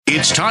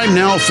It's time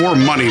now for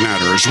Money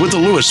Matters with the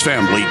Lewis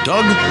family,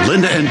 Doug,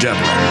 Linda, and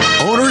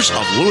Deborah, owners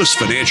of Lewis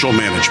Financial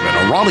Management,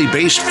 a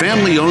Raleigh-based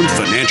family-owned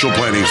financial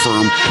planning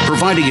firm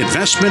providing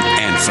investment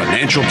and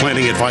financial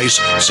planning advice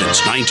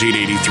since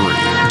 1983.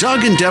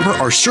 Doug and Deborah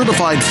are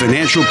certified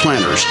financial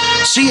planners,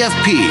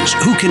 CFPs,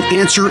 who can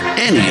answer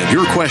any of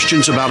your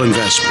questions about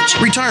investments,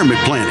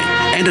 retirement planning,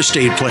 and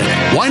estate planning.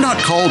 Why not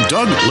call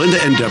Doug,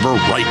 Linda, and Deborah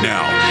right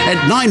now at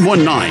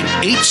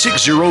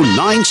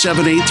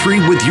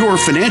 919-860-9783 with your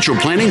financial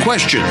planning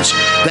questions.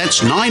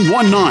 That's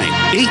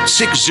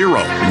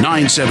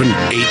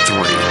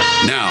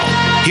 919-860-9783. Now,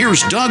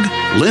 here's Doug,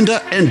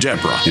 Linda, and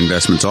Deborah.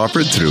 Investments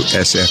offered through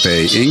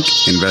SFA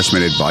Inc.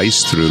 Investment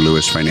advice through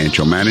Lewis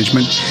Financial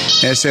Management.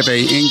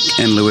 SFA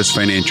Inc. and Lewis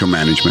Financial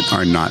Management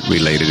are not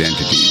related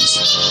entities.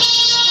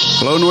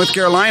 Hello, North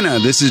Carolina.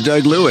 This is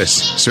Doug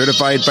Lewis,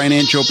 certified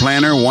financial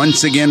planner,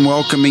 once again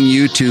welcoming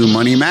you to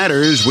Money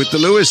Matters with the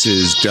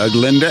Lewises, Doug,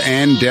 Linda,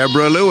 and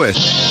Deborah Lewis.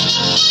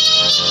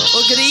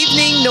 Well, good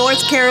evening,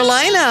 North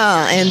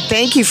Carolina, and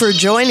thank you for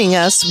joining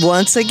us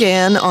once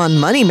again on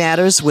Money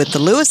Matters with the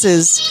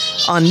Lewises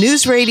on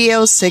News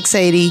Radio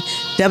 680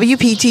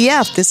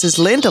 WPTF. This is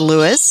Linda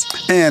Lewis.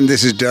 And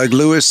this is Doug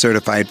Lewis,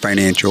 certified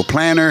financial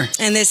planner.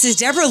 And this is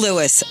Deborah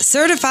Lewis,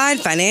 certified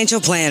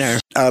financial planner.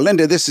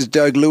 Linda, this is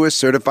Doug Lewis,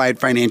 certified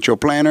financial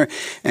planner,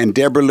 and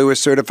Deborah Lewis,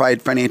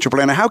 certified financial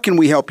planner. How can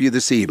we help you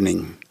this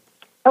evening?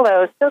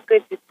 Hello. So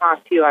good to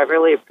talk to you. I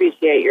really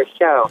appreciate your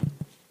show.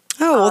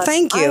 Oh, well,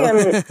 thank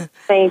you.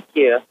 Thank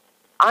you.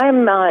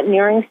 I'm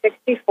nearing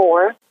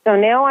 64, so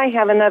now I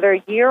have another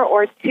year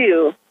or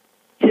two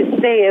to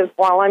save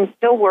while I'm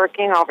still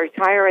working. I'll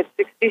retire at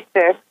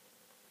 66,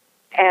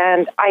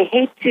 and I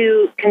hate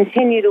to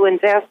continue to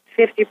invest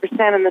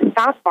 50% in the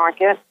stock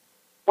market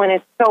when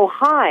it's so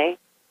high.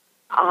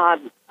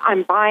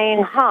 I'm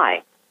buying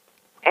high,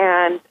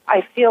 and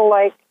I feel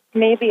like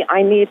maybe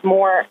I need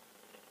more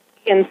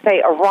in, say,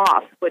 a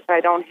Roth, which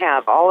I don't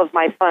have. All of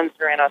my funds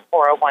are in a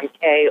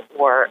 401k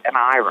or an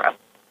IRA.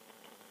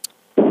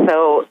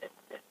 So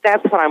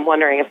that's what I'm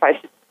wondering, if I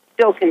should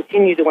still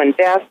continue to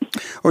invest.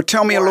 Well,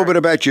 tell me a little bit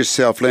about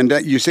yourself,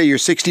 Linda. You say you're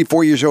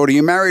 64 years old. Are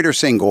you married or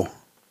single?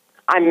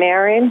 I'm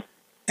married.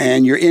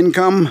 And your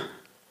income?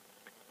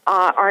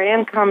 Our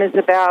income is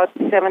about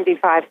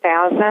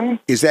 $75,000.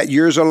 Is that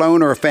yours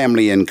alone or a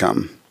family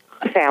income?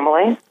 A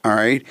family. All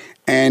right.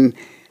 And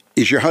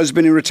is your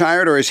husband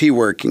retired or is he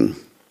working?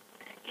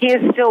 He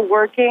is still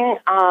working.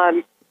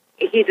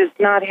 He does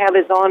not have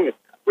his own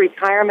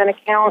retirement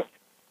account.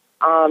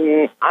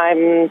 I'm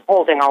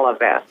holding all of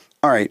that.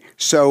 All right.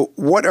 So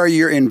what are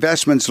your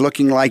investments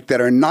looking like that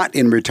are not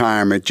in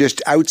retirement,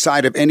 just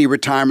outside of any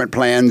retirement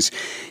plans,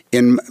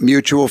 in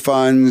mutual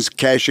funds,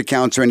 cash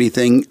accounts, or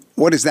anything?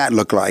 What does that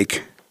look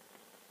like?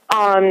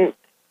 It's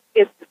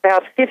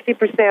about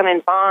 50%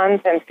 in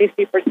bonds and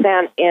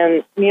 50%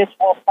 in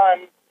mutual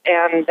funds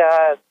and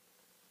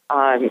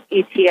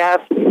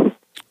ETFs.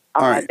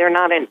 All right. They're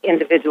not in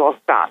individual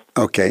stocks.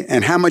 Okay.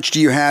 And how much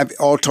do you have,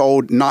 all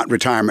told, not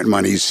retirement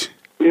monies?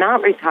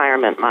 Not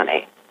retirement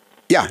money.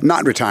 Yeah,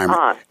 not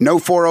retirement. No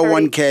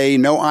 401k,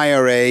 no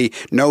IRA,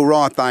 no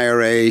Roth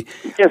IRA.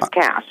 Just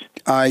cash.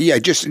 Yeah,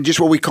 just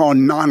what we call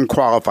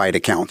non-qualified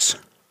accounts.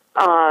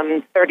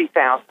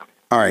 30,000.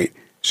 All right.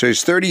 So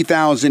it's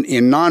 30,000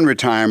 in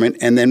non-retirement,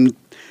 and then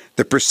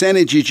the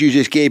percentages you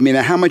just gave me.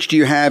 Now, how much do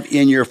you have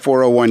in your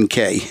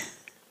 401k?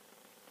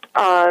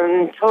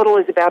 Total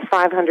is about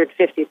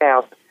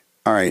 550,000.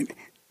 All right.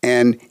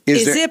 And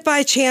is it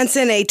by chance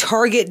in a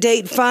target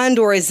date fund,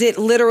 or is it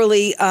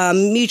literally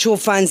mutual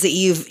funds that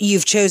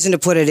you've chosen to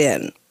put it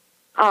in?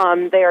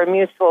 They are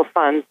mutual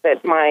funds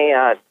that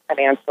my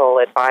financial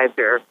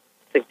advisor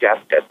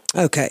suggested.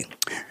 Okay.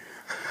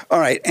 All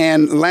right.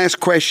 And last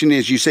question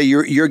is, you say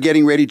you're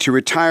getting ready to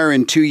retire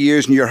in 2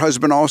 years, and your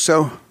husband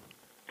also?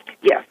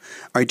 Yes.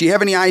 All right. Do you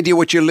have any idea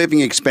what your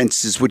living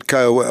expenses would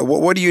go?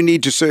 What do you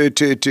need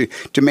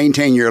to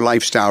maintain your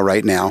lifestyle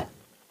right now?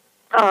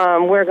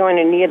 We're going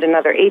to need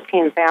another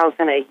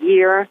 $18,000 a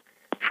year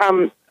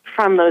from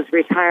those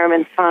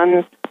retirement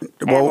funds.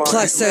 Well,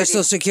 plus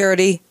Social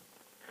Security?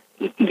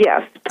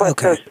 Yes, plus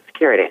Social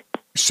Security.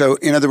 So,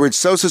 in other words,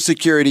 Social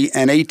Security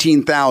and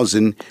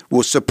 $18,000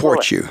 will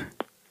support you.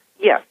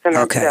 Yes. And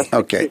okay.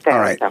 All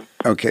right.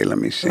 Okay. Let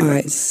me see. All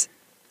right.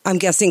 I'm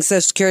guessing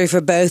Social Security for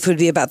both would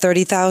be about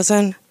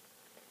 $30,000.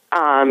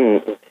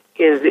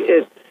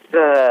 It's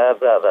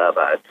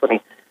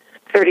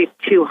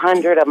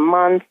 $3,200 a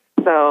month.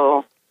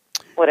 So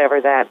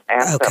whatever that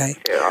adds up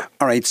to.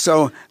 All right.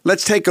 So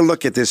let's take a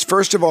look at this.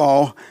 First of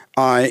all,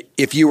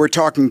 if you were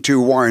talking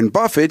to Warren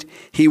Buffett,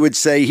 he would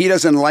say he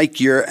doesn't like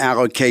your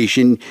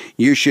allocation.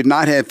 You should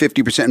not have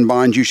 50% in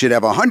bonds. You should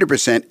have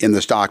 100% in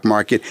the stock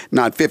market,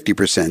 not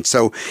 50%.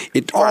 So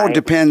it all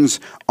depends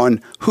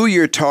on who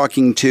you're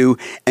talking to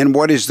and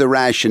what is the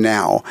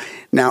rationale.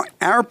 Now,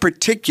 our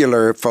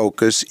particular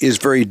focus is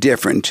very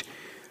different.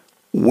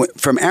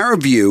 From our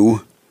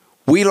view,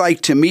 we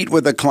like to meet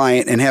with a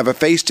client and have a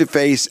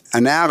face-to-face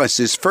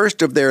analysis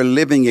first of their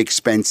living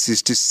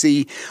expenses to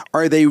see,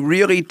 are they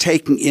really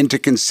taking into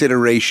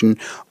consideration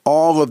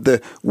all of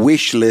the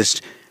wish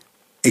list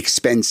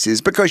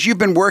expenses? Because you've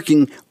been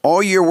working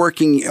all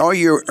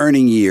your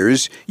earning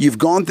years, you've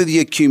gone through the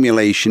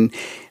accumulation.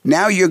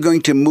 Now you're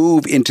going to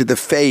move into the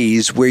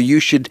phase where you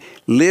should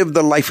live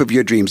the life of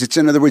your dreams.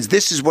 In other words,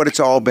 this is what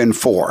it's all been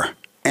for.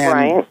 And,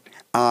 right.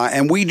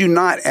 And we do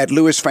not, at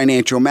Lewis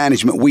Financial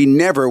Management, we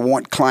never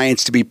want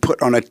clients to be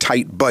put on a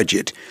tight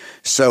budget.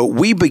 So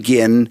we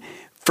begin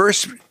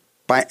first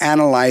by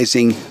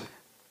analyzing,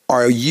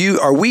 are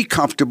we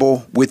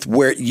comfortable with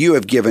where you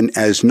have given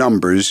as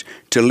numbers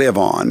to live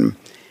on?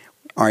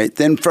 All right,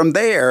 then from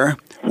there,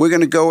 we're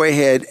going to go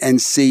ahead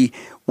and see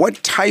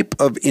what type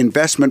of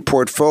investment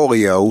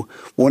portfolio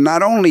will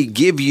not only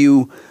give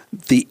you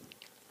the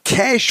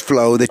cash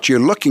flow that you're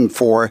looking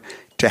for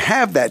to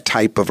have that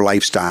type of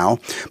lifestyle,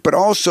 but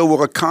also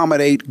will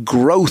accommodate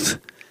growth.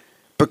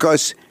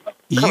 Because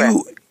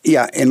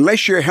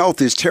unless your health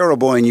is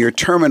terrible and you're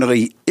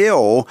terminally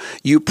ill,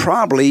 you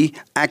probably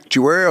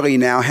actuarially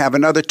now have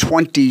another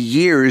 20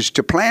 years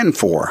to plan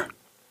for.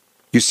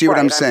 You see what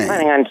I'm saying? I'm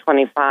planning on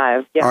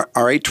 25. Yeah.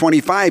 All right,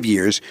 25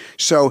 years.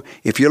 So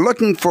if you're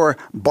looking for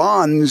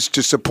bonds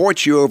to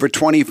support you over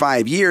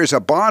 25 years, a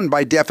bond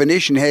by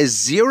definition has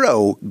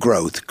zero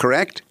growth,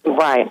 correct?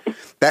 Right.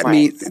 That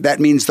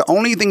means the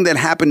only thing that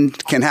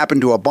can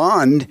happen to a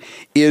bond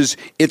is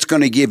it's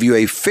going to give you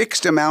a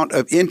fixed amount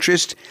of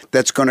interest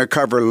that's going to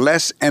cover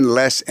less and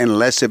less and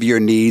less of your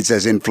needs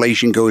as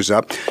inflation goes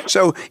up.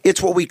 So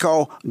it's what we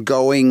call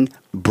going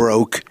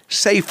broke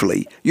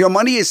safely. Your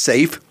money is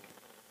safe,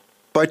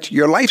 but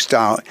your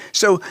lifestyle.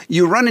 So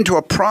you run into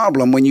a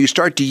problem when you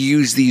start to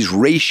use these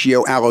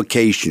ratio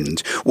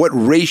allocations. What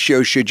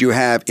ratio should you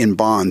have in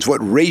bonds? What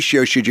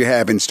ratio should you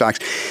have in stocks?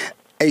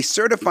 A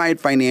certified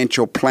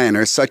financial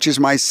planner, such as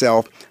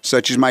myself,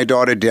 such as my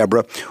daughter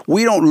Deborah,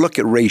 we don't look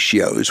at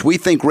ratios. We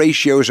think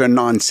ratios are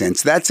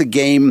nonsense. That's a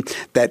game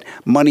that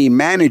money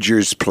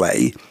managers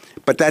play.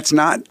 But that's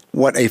not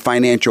what a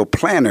financial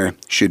planner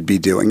should be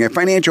doing. A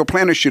financial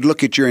planner should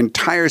look at your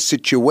entire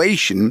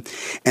situation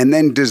and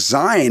then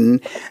design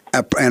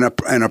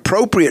an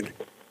appropriate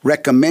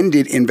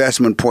recommended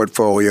investment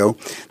portfolio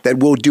that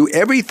will do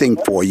everything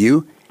for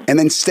you and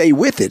then stay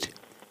with it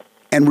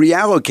and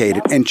reallocate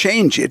it and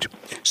change it.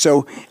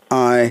 So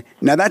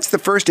now that's the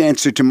first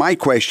answer to my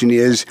question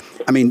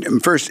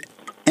first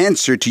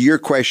answer to your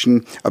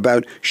question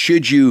about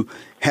should you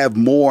have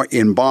more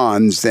in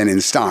bonds than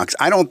in stocks.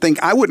 I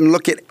wouldn't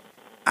look at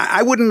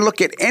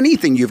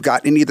anything you've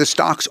got in either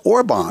stocks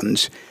or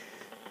bonds.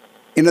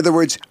 In other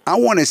words, I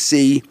want to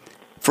see,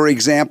 for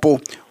example,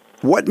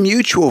 what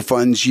mutual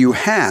funds you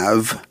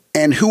have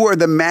and who are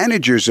the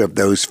managers of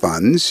those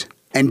funds.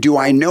 And do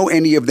I know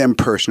any of them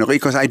personally?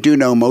 Because I do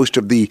know most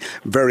of the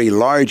very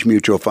large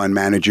mutual fund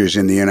managers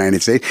in the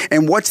United States.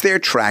 And what's their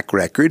track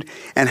record?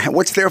 And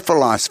what's their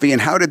philosophy?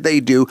 And how did they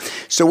do?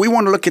 So we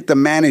want to look at the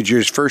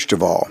managers first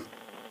of all.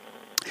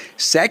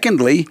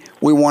 Secondly,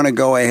 we want to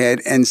go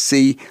ahead and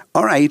see,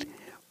 all right,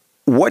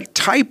 what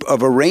type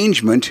of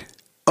arrangement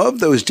of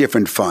those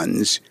different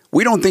funds?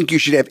 We don't think you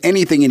should have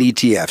anything in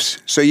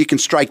ETFs, so you can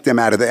strike them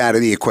out of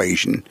the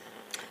equation.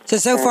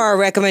 So far, our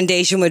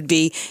recommendation would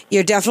be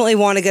you definitely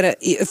want to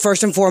get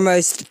first and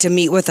foremost to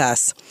meet with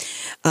us.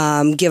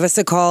 Give us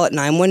a call at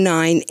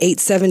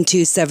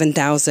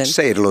 919-872-7000.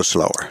 Say it a little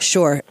slower.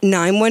 Sure.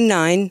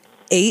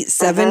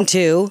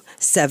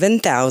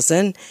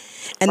 919-872-7000.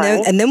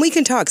 And then we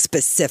can talk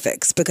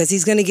specifics because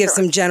he's going to give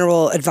some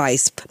general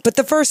advice. But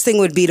the first thing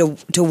would be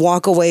to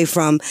walk away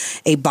from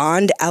a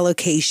bond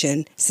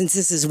allocation, since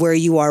this is where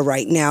you are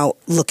right now,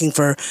 looking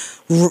for,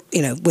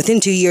 within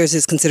 2 years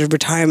is considered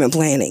retirement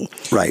planning.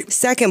 Right.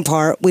 Second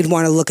part, we'd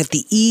want to look at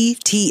the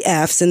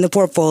ETFs in the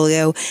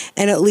portfolio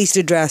and at least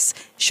address,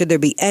 should there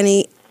be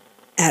any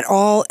at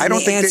all? I don't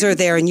the think answer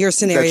there in your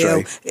scenario,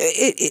 right.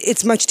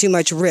 It's much too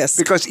much risk.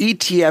 Because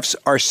ETFs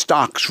are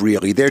stocks,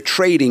 really. They're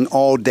trading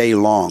all day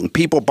long.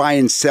 People buy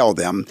and sell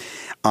them.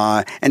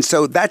 And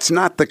so that's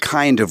not the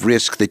kind of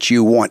risk that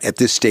you want at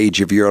this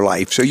stage of your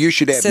life. So you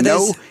should have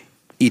no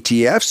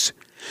ETFs.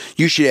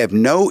 You should have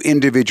no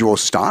individual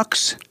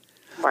stocks.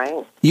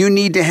 Right. You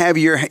need to have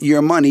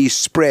your money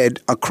spread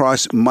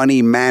across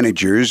money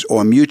managers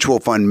or mutual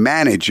fund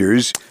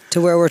managers.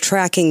 To where we're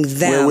tracking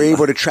them. Where we're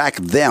able to track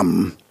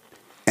them.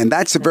 And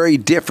that's very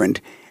different.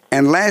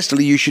 And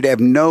lastly, you should have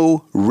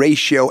no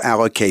ratio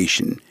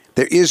allocation.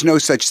 There is no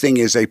such thing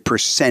as a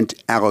percent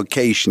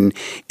allocation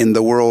in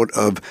the world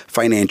of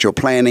financial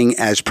planning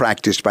as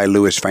practiced by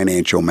Lewis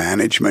Financial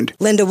Management.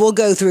 Linda, we'll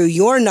go through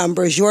your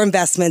numbers, your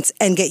investments,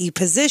 and get you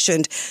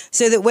positioned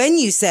so that when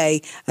you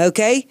say,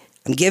 okay,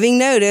 I'm giving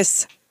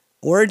notice,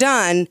 we're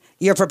done,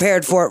 you're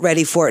prepared for it,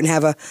 ready for it, and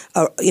have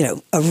a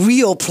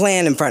real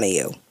plan in front of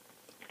you.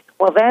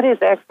 Well, that is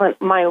excellent.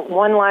 My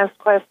one last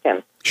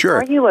question. Sure.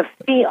 Are you a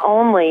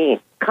fee-only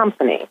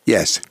company?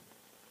 Yes.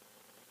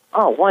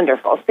 Oh,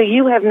 wonderful. So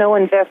you have no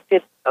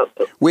invested...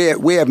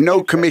 We have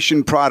no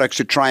commission products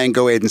to try and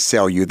go ahead and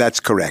sell you.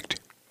 That's correct.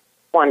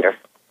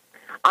 Wonderful.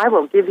 I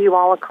will give you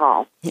all a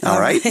call. All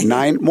right,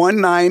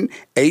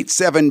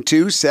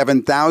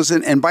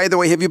 919-872-7000. And by the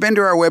way, have you been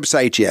to our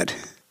website yet?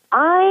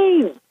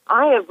 I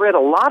have read a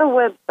lot of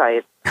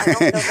websites. I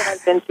don't know that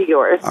I've been to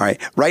yours. All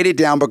right, write it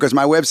down because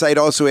my website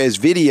also has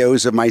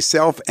videos of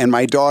myself and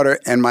my daughter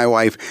and my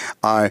wife.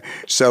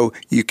 So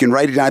you can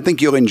write it down. I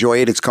think you'll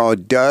enjoy it. It's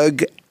called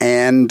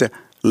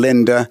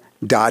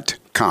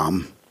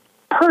DougAndLinda.com.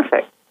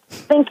 Perfect.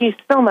 Thank you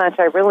so much.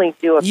 I really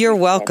do appreciate You're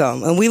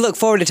welcome. And we look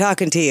forward to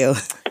talking to you.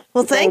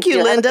 Well, thank you,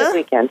 Have a Linda. good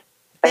weekend.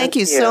 Thank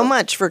you so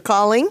much for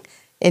calling,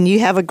 and you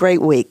have a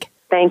great week.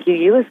 Thank you.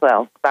 You as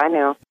well. Bye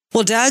now.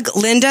 Well, Doug,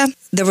 Linda,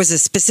 there was a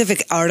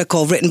specific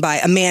article written by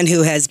a man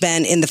who has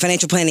been in the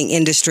financial planning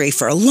industry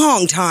for a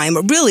long time,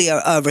 really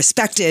a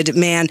respected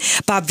man,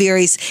 Bob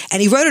Vieres,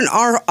 and he wrote an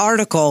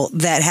article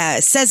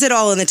that says it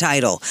all in the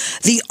title,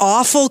 The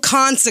Awful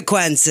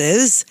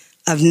Consequences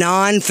of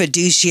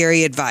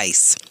Non-Fiduciary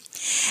Advice.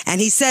 And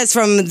he says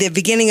from the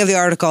beginning of the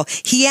article,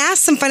 he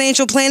asked some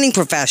financial planning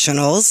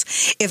professionals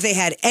if they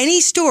had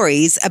any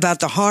stories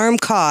about the harm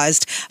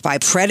caused by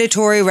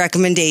predatory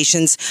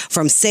recommendations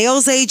from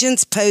sales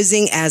agents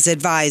posing as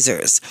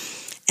advisors.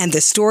 And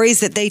the stories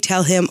that they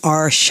tell him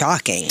are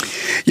shocking.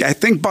 Yeah, I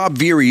think Bob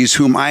Vieres,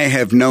 whom I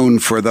have known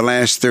for the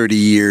last 30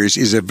 years,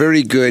 is a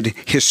very good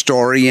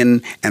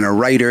historian and a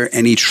writer,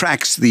 and he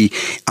tracks the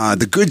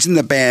goods and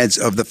the bads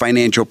of the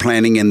financial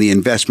planning and the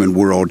investment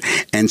world.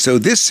 And so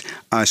this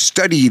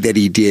study that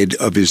he did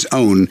of his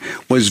own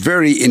was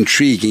very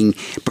intriguing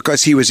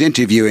because he was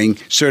interviewing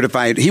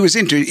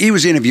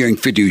interviewing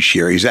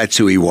fiduciaries. That's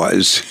who he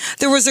was.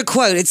 There was a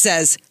quote. It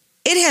says,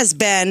 "It has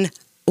been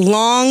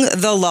long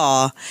the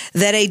law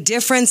that a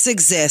difference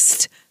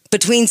exists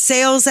between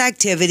sales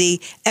activity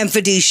and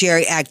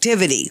fiduciary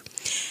activity."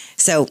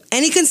 So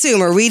any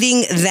consumer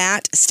reading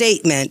that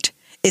statement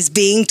is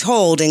being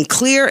told in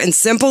clear and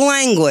simple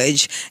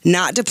language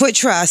not to put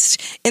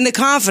trust in the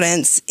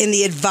confidence in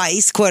the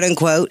advice, quote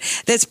unquote,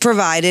 that's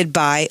provided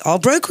by all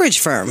brokerage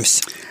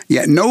firms.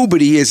 Yeah,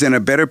 nobody is in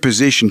a better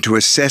position to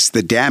assess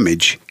the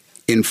damage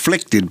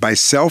inflicted by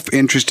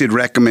self-interested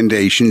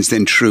recommendations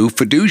than true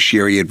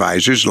fiduciary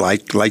advisors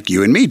like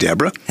you and me,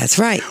 Deborah. That's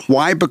right.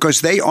 Why?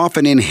 Because they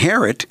often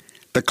inherit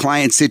the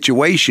client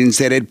situations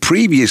that had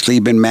previously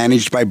been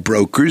managed by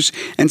brokers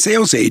and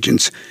sales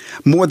agents.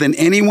 More than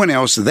anyone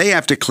else, they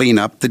have to clean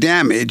up the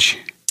damage.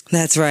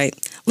 That's right.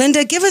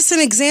 Linda, give us an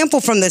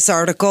example from this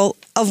article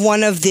of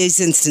one of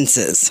these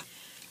instances.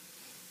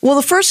 Well,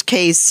 the first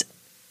case,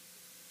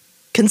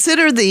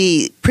 consider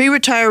the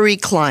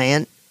pre-retiree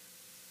client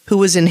who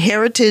was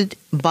inherited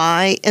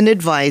by an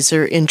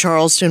advisor in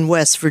Charleston,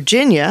 West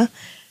Virginia,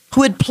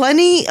 who had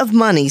plenty of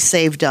money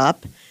saved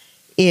up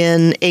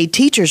in a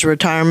teacher's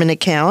retirement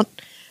account,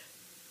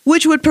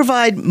 which would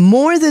provide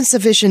more than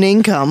sufficient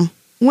income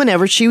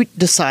whenever she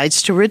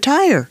decides to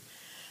retire.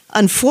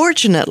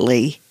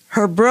 Unfortunately,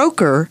 her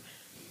broker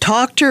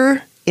talked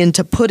her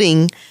into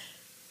putting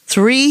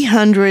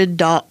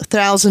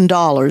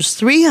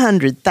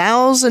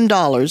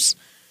 $300,000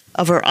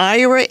 of her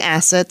IRA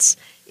assets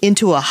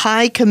into a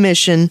high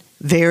commission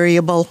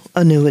variable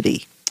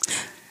annuity.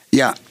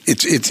 Yeah,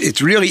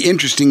 it's really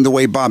interesting the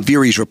way Bob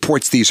Vieres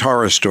reports these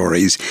horror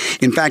stories.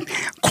 In fact,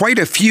 quite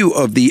a few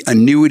of the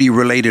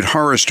annuity-related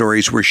horror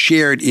stories were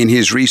shared in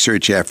his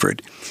research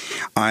effort.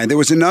 There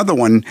was another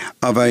one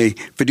of a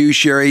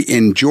fiduciary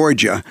in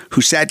Georgia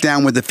who sat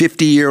down with a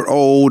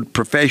 50-year-old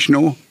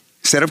professional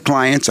set of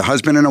clients, a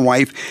husband and a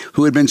wife,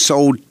 who had been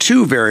sold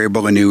two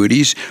variable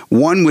annuities,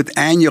 one with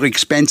annual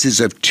expenses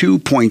of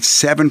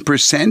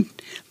 2.7%,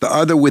 the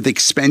other with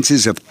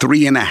expenses of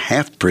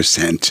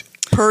 3.5%.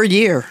 Per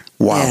year.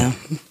 Wow. Yeah.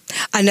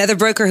 Another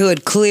broker who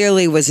had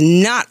clearly was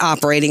not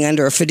operating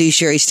under a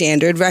fiduciary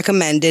standard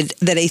recommended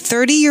that a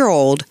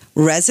 30-year-old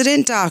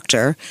resident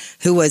doctor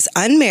who was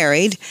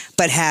unmarried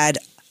but had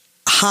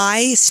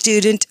high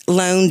student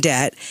loan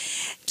debt,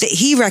 that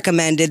he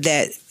recommended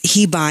that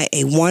he buy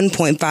a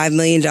 $1.5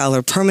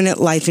 million permanent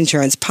life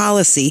insurance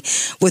policy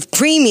with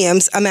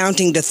premiums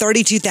amounting to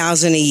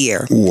 $32,000 a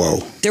year. Whoa.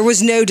 There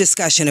was no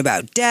discussion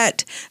about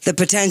debt, the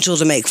potential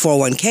to make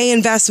 401k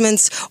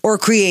investments, or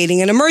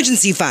creating an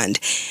emergency fund.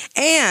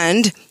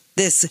 And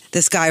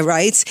this guy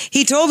writes,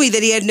 he told me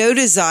that he had no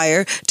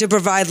desire to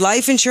provide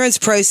life insurance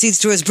proceeds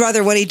to his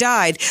brother when he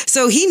died,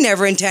 so he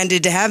never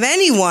intended to have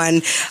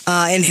anyone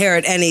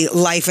inherit any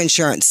life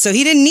insurance, so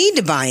he didn't need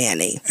to buy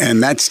any.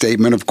 And that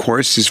statement, of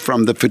course, is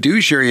from the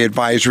fiduciary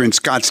advisor in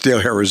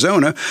Scottsdale,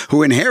 Arizona,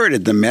 who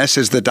inherited the mess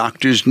as the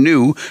doctor's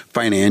new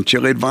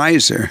financial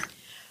advisor.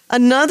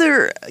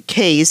 Another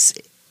case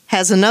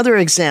has another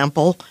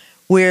example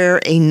where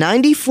a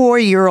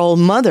 94-year-old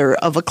mother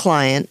of a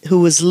client who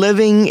was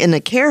living in a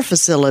care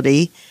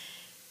facility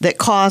that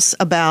costs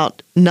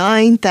about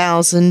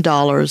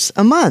 $9,000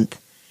 a month.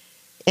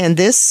 And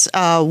this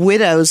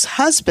widow's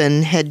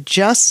husband had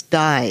just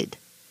died.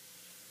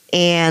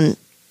 And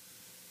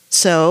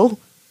so,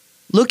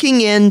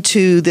 looking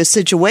into the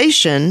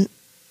situation,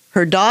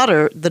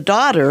 the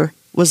daughter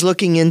was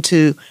looking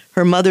into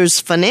her mother's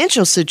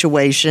financial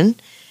situation,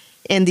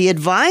 and the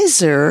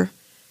advisor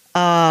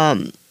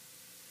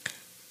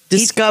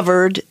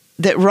discovered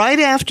that right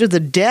after the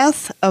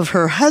death of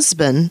her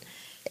husband,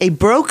 a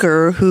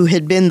broker who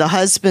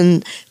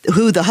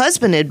the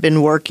husband had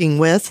been working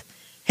with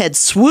had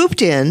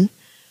swooped in,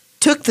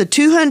 took the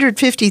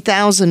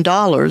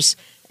 $250,000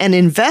 and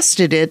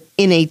invested it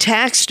in a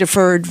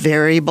tax-deferred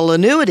variable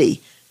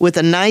annuity with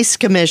a nice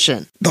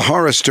commission. The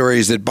horror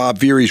stories that Bob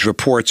Veery's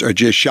reports are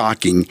just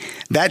shocking.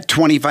 That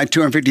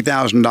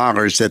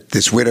 $250,000 that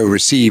this widow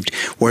received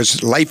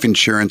was life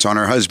insurance on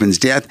her husband's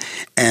death,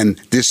 and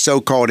this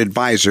so-called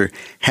advisor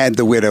had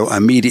the widow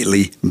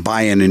immediately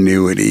buy an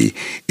annuity.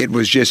 It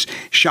was just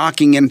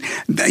shocking, and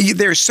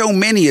there's so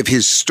many of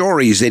his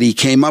stories that he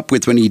came up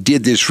with when he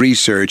did this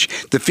research.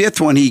 The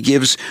fifth one he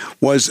gives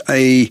was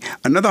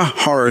another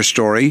horror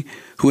story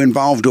who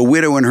involved a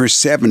widow in her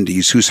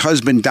 70s whose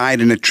husband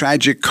died in a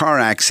tragic car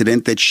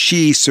accident that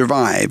she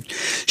survived.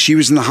 She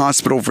was in the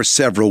hospital for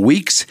several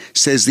weeks,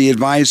 says the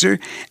advisor,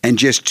 and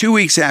just 2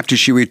 weeks after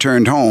she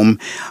returned home,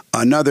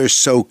 another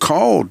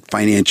so-called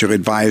financial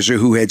advisor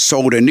who had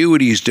sold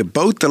annuities to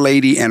both the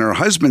lady and her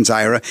husband's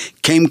IRA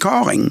came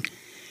calling.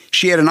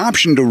 She had an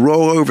option to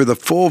roll over the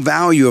full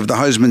value of the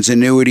husband's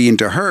annuity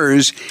into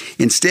hers.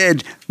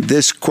 Instead,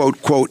 this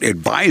quote,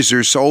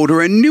 advisor sold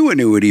her a new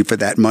annuity for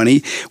that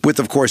money with,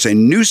 of course, a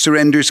new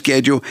surrender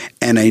schedule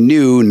and a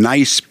new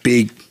nice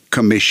big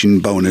commission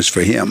bonus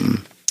for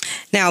him.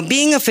 Now,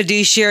 being a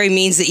fiduciary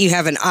means that you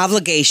have an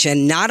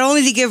obligation not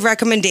only to give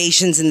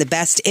recommendations in the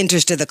best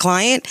interest of the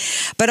client,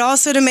 but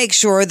also to make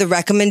sure the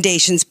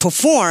recommendations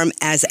perform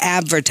as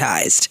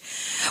advertised.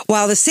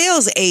 While the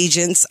sales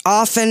agents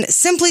often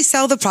simply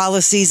sell the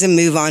policies and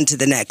move on to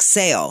the next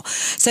sale.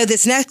 So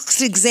this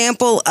next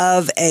example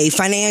of a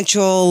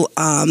financial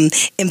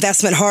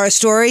investment horror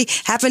story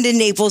happened in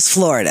Naples,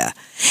 Florida.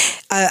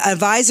 An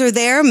advisor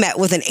there met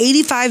with an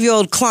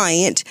 85-year-old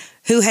client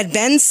who had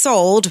been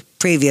sold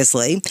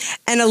previously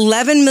an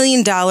 $11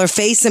 million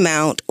face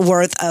amount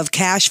worth of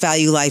cash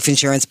value life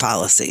insurance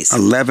policies.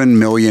 $11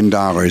 million,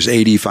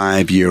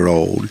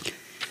 85-year-old.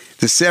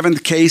 The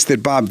seventh case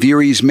that Bob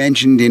Veery's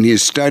mentioned in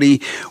his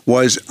study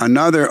was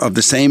another of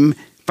the same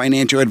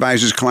financial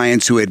advisor's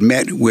clients who had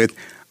met with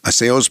a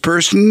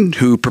salesperson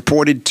who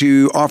purported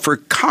to offer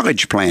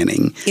college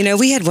planning. You know,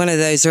 we had one of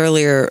those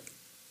earlier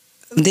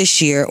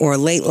this year or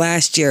late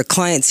last year,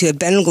 clients who had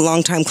been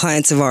longtime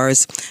clients of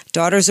ours,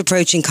 daughters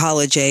approaching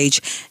college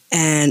age,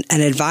 and an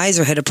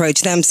advisor had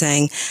approached them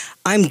saying,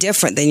 I'm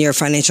different than your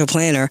financial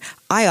planner.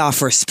 I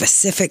offer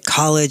specific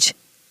college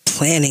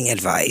planning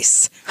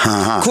advice.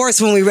 Of course,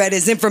 when we read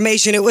his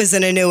information, it was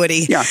an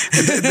annuity. Yeah.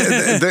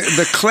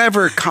 The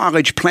clever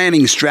college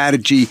planning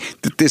strategy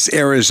that this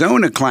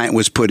Arizona client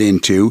was put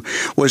into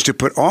was to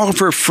put all of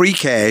her free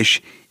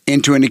cash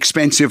into an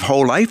expensive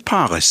whole life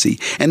policy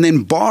and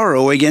then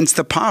borrow against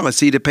the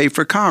policy to pay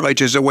for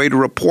college as a way to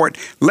report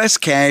less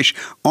cash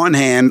on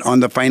hand on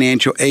the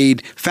financial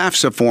aid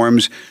FAFSA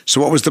forms.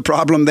 So what was the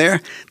problem there?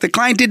 The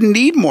client didn't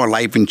need more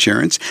life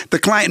insurance. The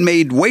client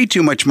made way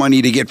too much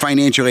money to get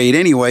financial aid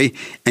anyway.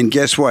 And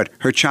guess what?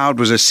 Her child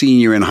was a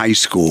senior in high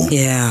school.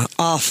 Yeah,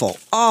 awful.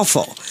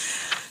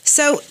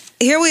 So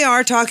here we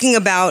are talking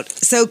about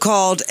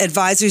so-called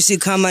advisors who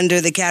come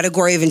under the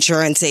category of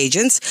insurance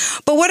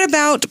agents. But what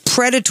about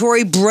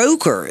predatory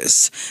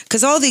brokers?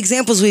 Because all the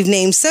examples we've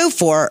named so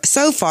far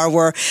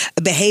were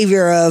a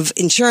behavior of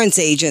insurance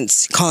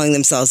agents calling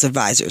themselves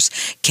advisors.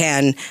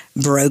 Can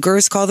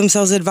brokers call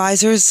themselves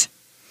advisors?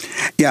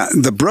 Yeah,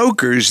 the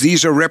brokers,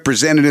 these are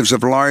representatives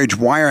of large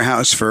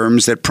wirehouse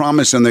firms that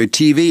promise on their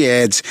TV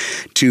ads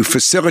to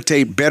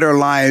facilitate better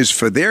lives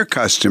for their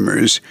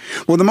customers.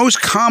 Well, the most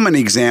common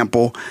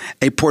example,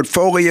 a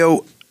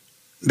portfolio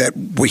that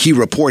he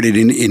reported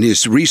in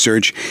his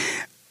research,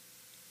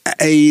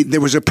 there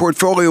was a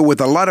portfolio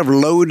with a lot of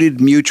loaded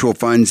mutual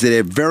funds that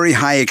have very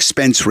high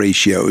expense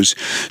ratios.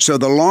 So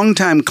the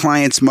longtime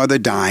client's mother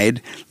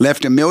died,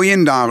 left $1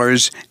 million,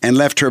 and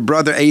left her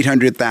brother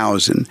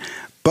 $800,000.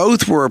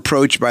 Both were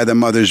approached by the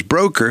mother's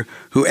broker,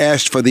 who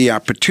asked for the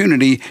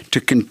opportunity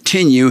to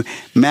continue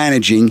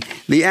managing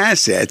the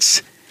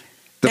assets.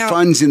 The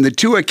funds in the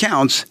two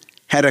accounts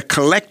had a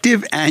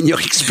collective annual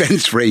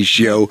expense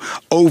ratio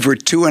over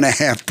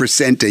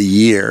 2.5% a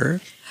year.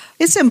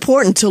 It's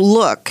important to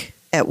look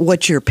at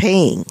what you're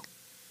paying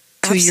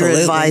to your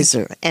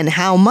advisor and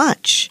how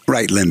much.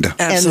 Right, Linda.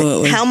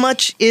 Absolutely. And how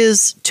much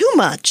is too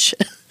much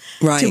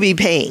to be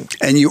paying.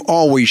 And you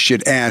always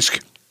should ask,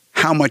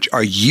 how much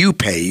are you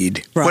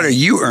paid? Right. What are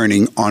you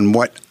earning on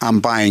what I'm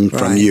buying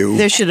from you?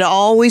 There should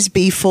always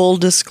be full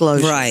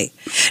disclosure. Right.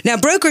 Now,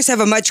 brokers have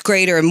a much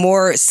greater and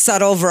more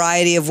subtle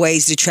variety of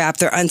ways to trap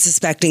their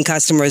unsuspecting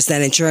customers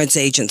than insurance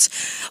agents.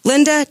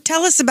 Linda,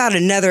 tell us about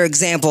another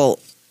example.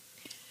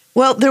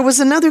 Well, there was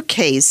another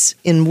case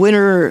in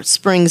Winter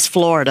Springs,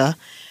 Florida,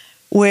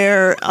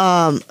 where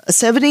a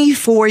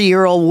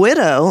 74-year-old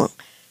widow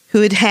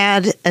who had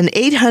had an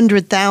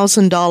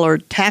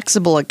 $800,000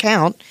 taxable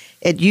account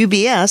at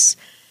UBS,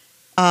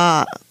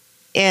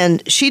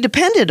 and she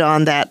depended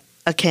on that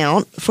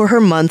account for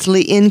her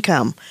monthly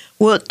income.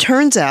 Well, it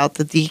turns out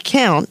that the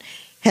account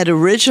had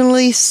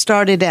originally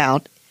started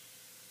out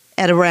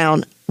at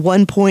around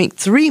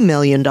 $1.3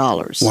 million.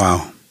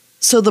 Wow.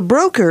 So the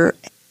broker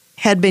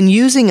had been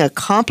using a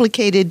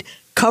complicated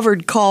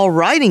covered call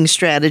writing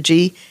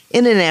strategy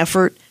in an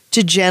effort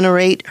to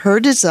generate her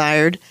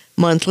desired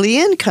monthly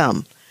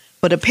income,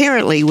 but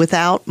apparently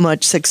without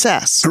much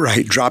success.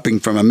 Right, dropping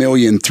from $1.3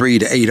 million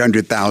to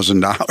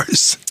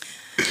 $800,000.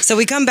 So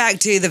we come back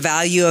to the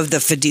value of the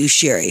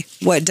fiduciary,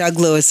 what Doug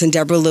Lewis and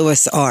Deborah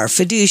Lewis are,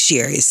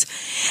 fiduciaries.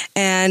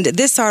 And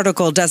this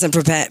article doesn't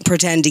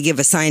pretend to give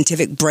a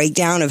scientific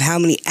breakdown of how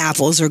many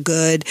apples are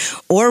good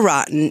or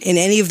rotten in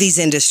any of these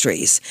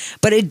industries,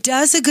 but it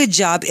does a good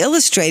job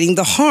illustrating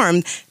the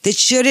harm that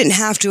shouldn't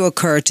have to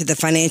occur to the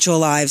financial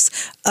lives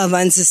of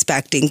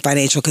unsuspecting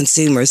financial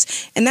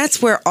consumers. And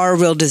that's where our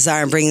real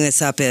desire in bringing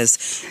this up is.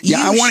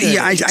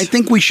 I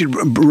think we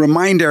should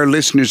remind our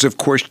listeners, of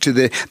course, to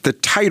the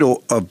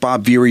title of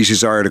Bob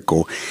Vieres'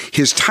 article.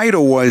 His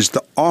title was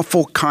The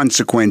Awful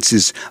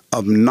Consequences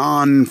of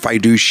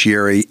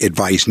Non-Fiduciary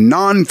Advice.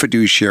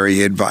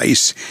 Non-fiduciary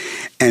advice.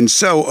 And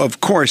so,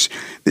 of course,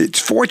 it's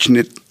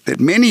fortunate that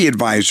many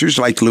advisors,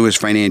 like Lewis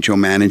Financial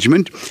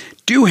Management,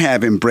 do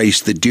have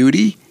embraced the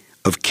duty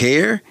of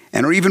care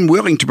and are even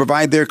willing to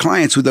provide their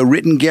clients with a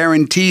written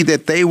guarantee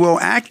that they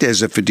will act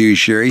as a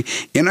fiduciary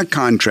in a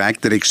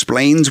contract that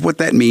explains what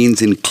that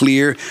means in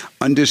clear,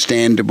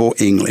 understandable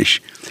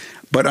English.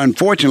 But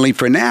unfortunately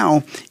for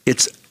now,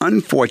 it's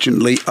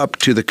unfortunately up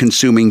to the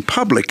consuming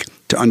public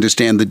to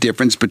understand the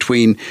difference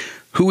between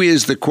who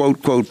is the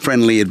quote,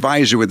 friendly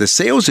advisor with a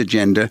sales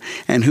agenda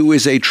and who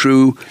is a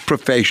true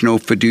professional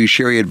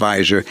fiduciary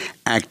advisor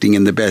acting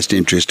in the best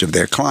interest of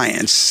their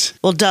clients.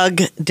 Well,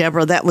 Doug,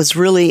 Deborah, that was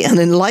really an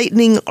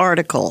enlightening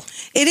article.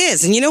 It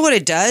is. And you know what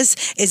it does?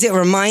 Is it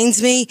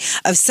reminds me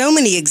of so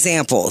many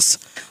examples.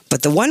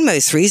 But the one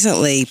most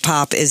recently,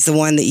 Pop, is the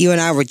one that you and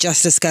I were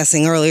just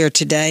discussing earlier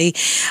today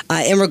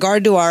in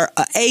regard to our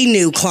a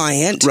new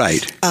client.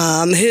 Right.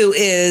 Who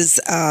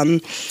is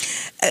in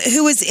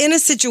a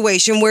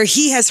situation where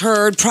he has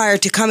heard prior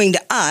to coming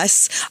to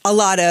us a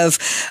lot of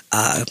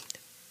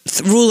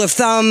rule of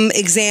thumb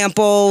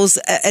examples,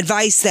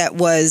 advice that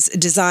was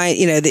designed,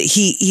 that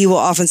he will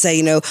often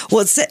say,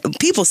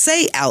 people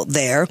say out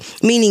there,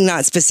 meaning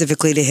not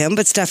specifically to him,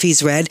 but stuff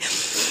he's read.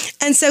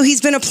 And so he's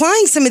been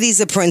applying some of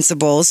these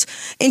principles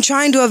in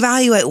trying to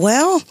evaluate,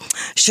 well,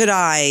 should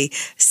I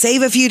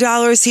save a few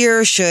dollars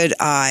here? Should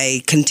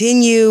I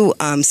continue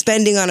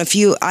spending on a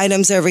few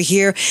items over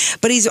here?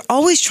 But he's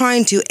always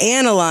trying to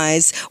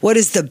analyze what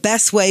is the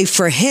best way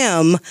for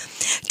him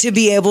to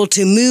be able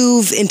to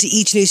move into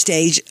each new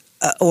stage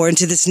or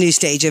into this new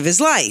stage of his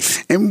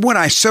life. And what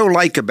I so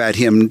like about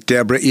him,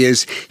 Deborah,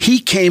 is he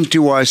came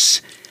to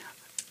us,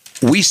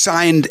 we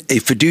signed a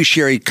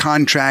fiduciary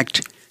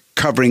contract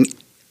covering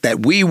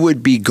that we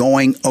would be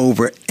going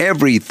over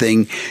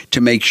everything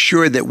to make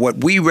sure that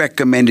what we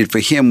recommended for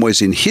him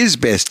was in his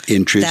best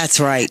interest. That's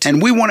right.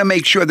 And we want to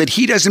make sure that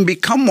he doesn't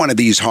become one of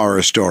these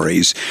horror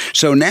stories.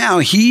 So now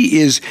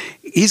he's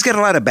got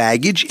a lot of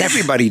baggage.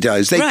 Everybody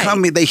does. They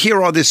come, they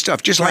hear all this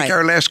stuff, just like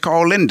our last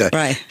call, Linda.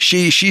 Right.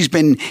 She's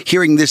been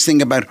hearing this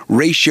thing about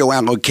ratio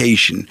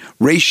allocation.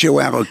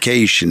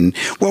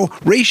 Well,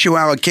 ratio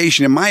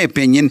allocation, in my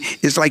opinion,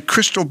 is like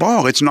crystal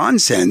ball. It's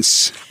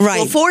nonsense. Right.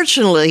 Well,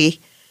 fortunately,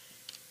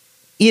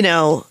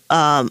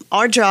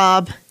 our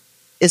job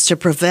is to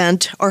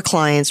prevent our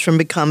clients from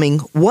becoming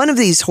one of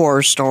these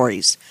horror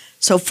stories.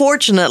 So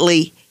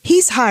fortunately,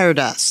 he's hired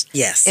us.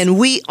 Yes. And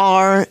we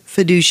are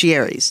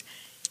fiduciaries.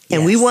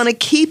 And we want to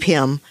keep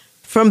him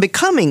from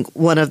becoming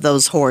one of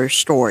those horror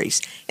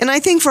stories. And I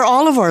think for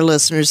all of our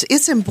listeners,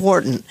 it's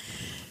important.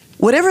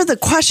 Whatever the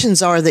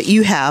questions are that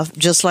you have,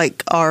 just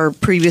like our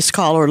previous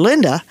caller,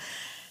 Linda,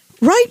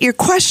 write your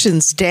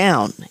questions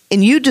down,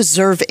 and you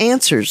deserve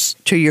answers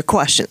to your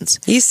questions.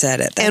 You said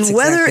it. That's and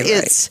whether exactly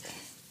right. it's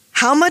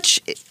how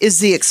much is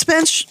the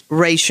expense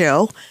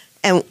ratio,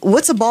 and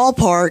what's a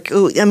ballpark?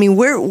 I mean,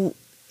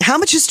 how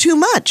much is too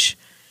much?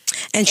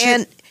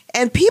 And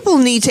people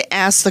need to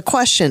ask the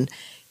question: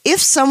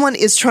 if someone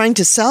is trying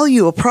to sell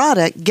you a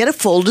product, get a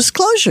full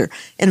disclosure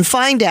and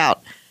find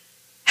out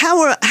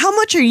how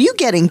much are you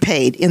getting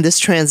paid in this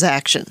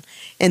transaction.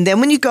 And then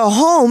when you go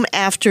home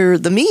after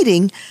the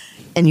meeting,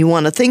 and you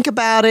want to think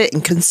about it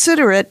and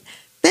consider it,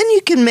 then you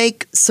can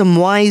make some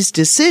wise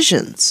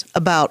decisions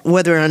about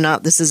whether or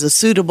not this is a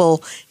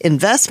suitable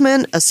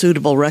investment, a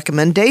suitable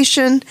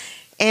recommendation.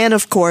 And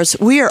of course,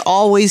 we are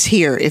always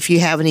here. If you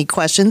have any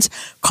questions,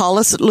 call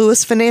us at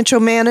Lewis Financial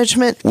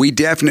Management. We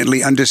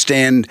definitely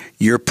understand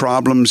your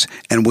problems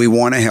and we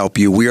want to help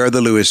you. We are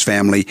the Lewis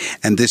family,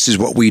 and this is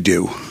what we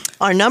do.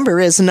 Our number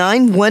is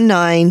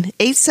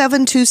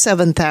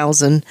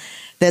 919-872-7000.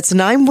 That's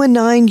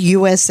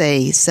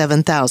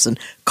 919-USA-7000.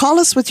 Call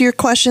us with your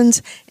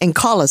questions and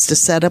call us to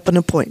set up an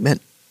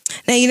appointment.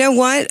 Now, you know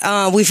what?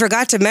 We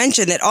forgot to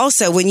mention that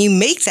also when you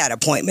make that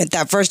appointment,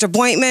 that first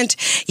appointment,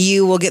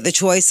 you will get the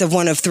choice of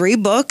one of 3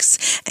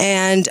 books.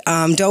 And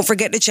don't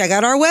forget to check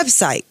out our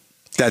website.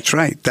 That's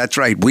right. That's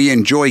right. We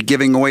enjoy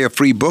giving away a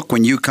free book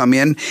when you come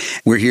in.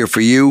 We're here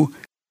for you.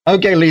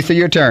 Okay, Lisa,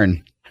 your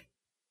turn.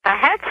 I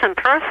had some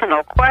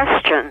personal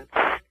questions.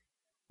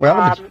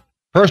 Well, if it's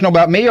personal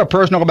about me or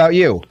personal about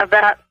you?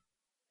 About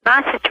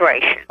my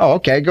situation. Oh,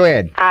 okay. Go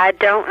ahead. I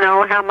don't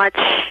know how much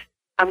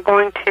I'm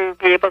going to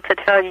be able to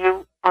tell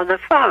you on the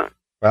phone.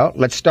 Well,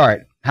 let's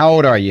start. How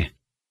old are you?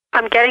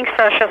 I'm getting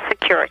Social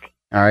Security.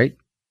 All right.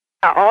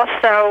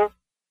 Also,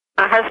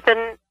 my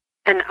husband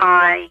and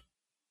I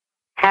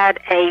had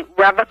a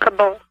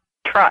revocable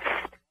trust.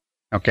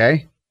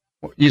 Okay.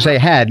 You say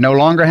had, no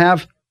longer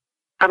have?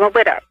 I'm a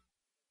widow.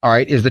 All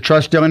right. Is the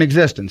trust still in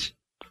existence?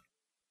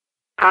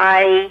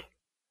 I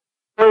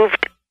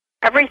moved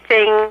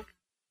everything,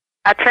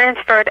 I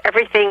transferred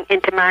everything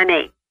into my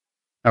name.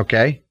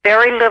 Okay.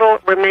 Very little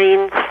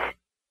remains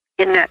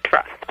in that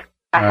trust.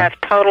 I have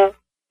total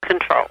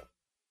control.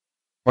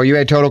 Well, you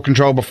had total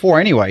control before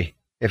anyway.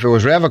 If it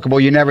was revocable,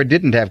 you never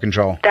didn't have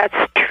control. That's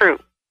true.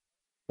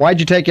 Why'd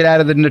you take it out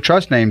of the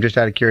trust name, just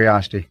out of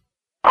curiosity?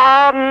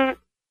 Because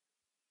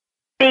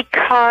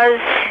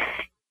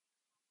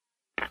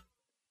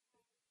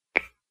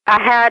I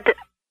had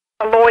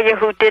a lawyer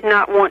who did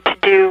not want to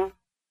do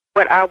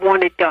what I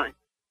wanted done.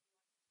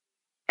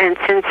 And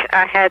since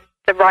I had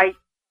the right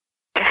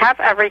to have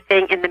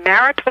everything in the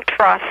marital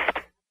trust,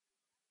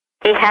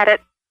 he had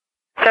it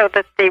so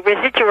that the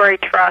residuary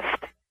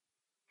trust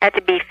had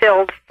to be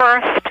filled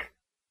first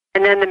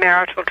and then the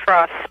marital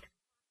trust.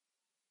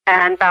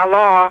 And by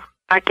law,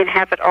 I can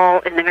have it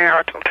all in the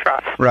marital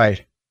trust.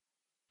 Right.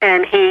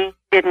 And he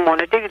didn't want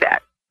to do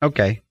that.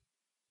 Okay.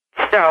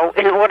 So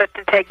in order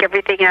to take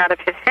everything out of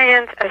his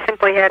hands, I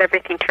simply had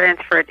everything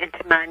transferred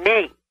into my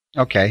name.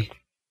 Okay.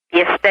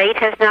 The estate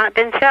has not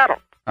been settled.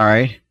 All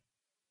right.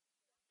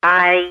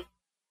 I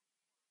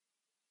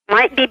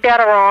might be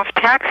better off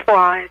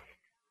tax-wise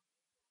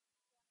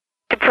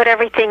to put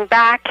everything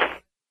back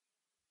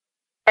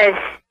as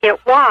it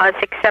was,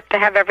 except to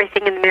have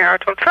everything in the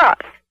marital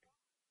trust.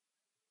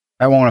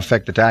 That won't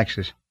affect the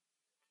taxes.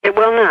 It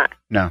will not.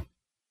 No.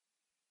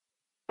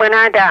 When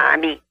I die, I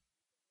mean.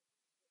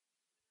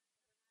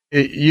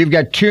 You've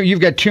got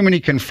too many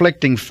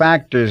conflicting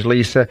factors,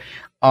 Lisa.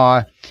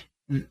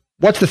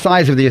 What's the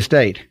size of the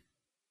estate?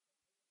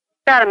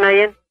 About $1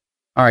 million.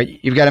 All right,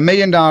 you've got $1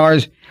 million.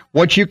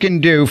 What you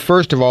can do,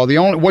 first of all,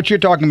 what you're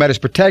talking about is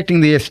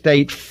protecting the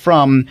estate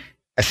from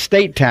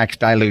estate tax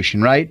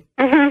dilution, right?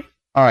 Mm-hmm.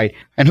 All right,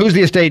 and who's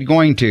the estate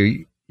going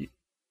to?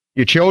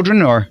 Your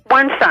children, or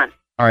one son?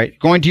 All right,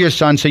 going to your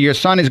son. So your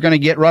son is going to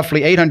get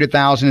roughly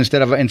 $800,000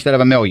 instead of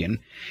 $1 million.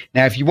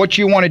 Now, what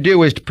you want to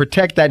do is to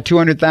protect that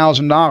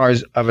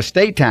 $200,000 of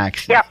estate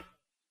tax. Yep.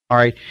 All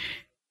right.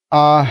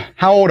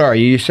 How old are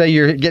you? You say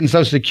you're getting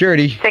Social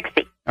Security.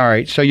 60. All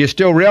right, so you're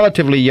still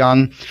relatively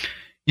young.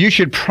 You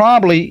should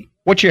probably.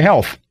 What's your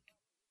health?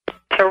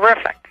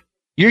 Terrific.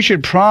 You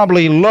should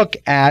probably look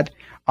at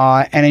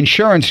an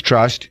insurance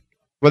trust.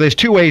 Well, there's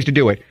two ways to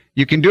do it.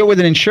 You can do it with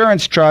an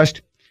insurance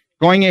trust,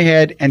 going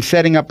ahead and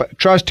setting up a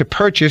trust to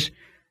purchase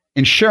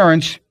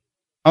insurance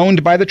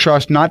owned by the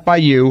trust, not by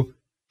you,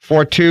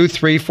 for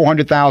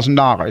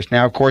 $200,000-$400,000.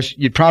 Now, of course,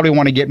 you'd probably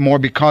want to get more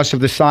because of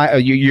the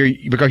size.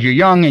 Because you're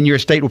young and your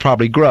estate will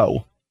probably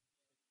grow.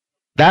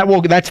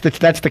 That's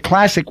the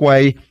classic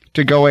way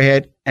to go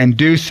ahead and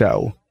do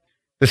so.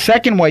 The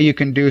second way you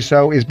can do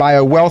so is by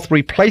a wealth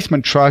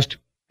replacement trust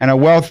and a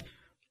wealth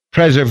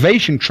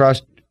preservation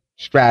trust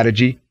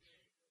strategy,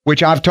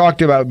 which I've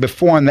talked about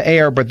before on the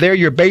air, but there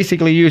you're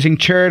basically using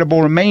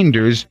charitable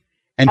remainders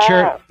and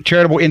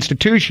charitable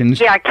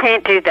institutions. Yeah, I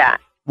can't do that.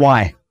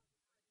 Why?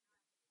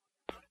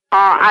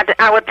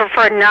 I would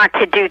prefer not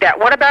to do that.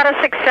 What about a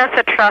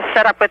successor trust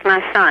set up with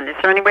my son? Is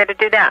there any way to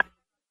do that?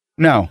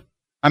 No.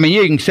 I mean,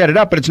 you can set it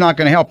up, but it's not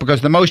going to help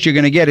because the most you're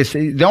going to get is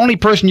the only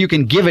person you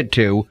can give it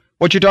to.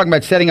 What you're talking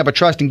about, setting up a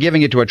trust and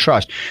giving it to a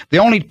trust. The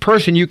only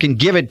person you can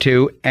give it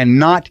to and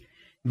not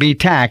be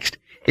taxed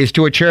is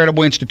to a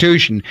charitable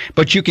institution.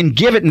 But you can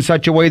give it in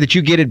such a way that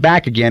you get it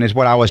back again, is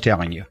what I was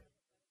telling you.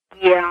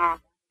 Yeah,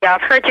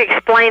 I've heard you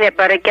explain it,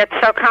 but it gets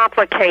so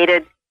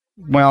complicated.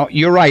 Well,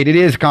 you're right. It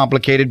is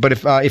complicated.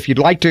 But if you'd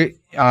like to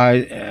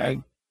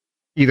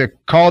either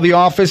call the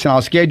office and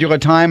I'll schedule a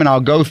time and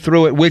I'll go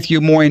through it with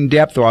you more in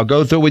depth, or I'll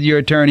go through it with your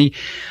attorney.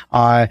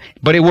 But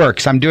it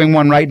works. I'm doing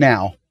one right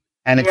now.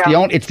 And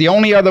it's the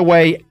only other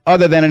way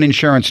other than an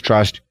insurance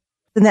trust.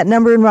 And that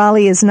number in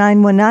Raleigh is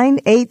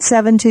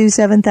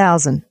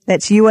 919-872-7000.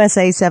 That's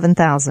USA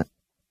 7000.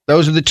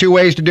 Those are the two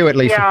ways to do it,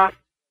 Lisa. Yeah.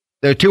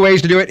 There are two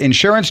ways to do it: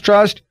 insurance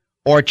trust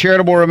or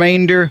charitable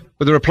remainder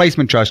with a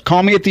replacement trust.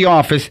 Call me at the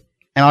office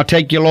and I'll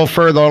take you a little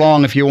further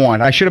along if you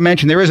want. I should have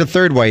mentioned there is a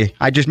third way.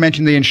 I just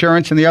mentioned the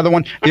insurance and the other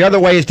one. The other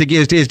way is to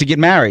get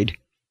married.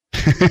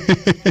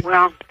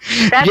 Well,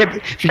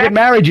 if you get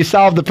married, you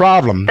solve the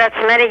problem. That's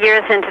many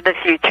years into the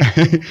future.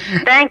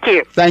 Thank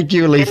you. Thank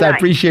you, Lisa. I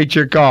appreciate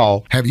your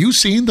call. Have you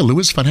seen the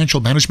Lewis Financial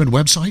Management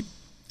website?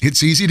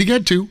 It's easy to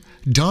get to.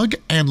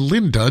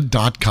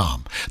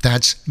 DougAndLinda.com.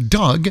 That's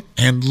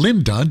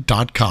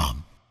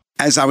DougAndLinda.com.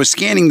 As I was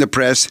scanning the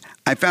press,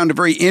 I found a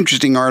very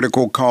interesting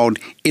article called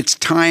 "It's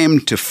Time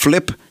to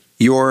Flip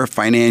Your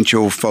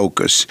Financial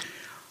Focus.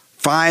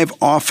 5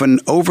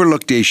 often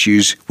overlooked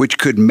issues which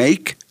could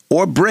make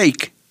or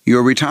break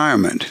your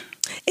retirement."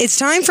 It's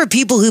time for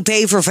people who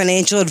pay for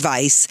financial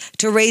advice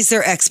to raise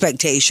their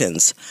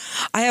expectations.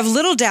 I have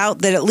little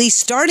doubt that at least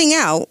starting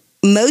out,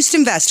 most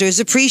investors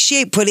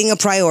appreciate putting a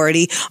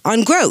priority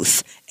on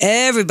growth.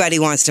 Everybody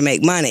wants to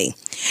make money.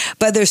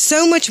 But there's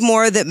so much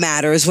more that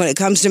matters when it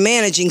comes to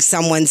managing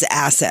someone's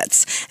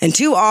assets. And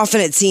too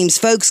often it seems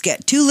folks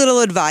get too little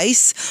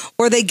advice,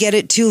 or they get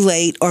it too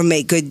late, or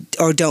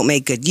don't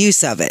make good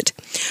use of it.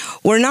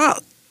 We're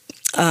not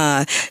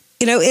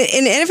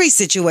in every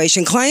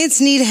situation,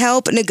 clients need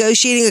help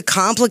negotiating a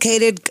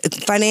complicated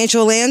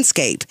financial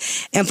landscape,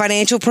 and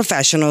financial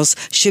professionals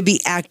should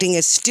be acting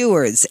as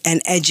stewards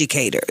and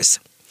educators.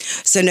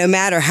 So no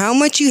matter how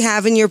much you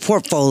have in your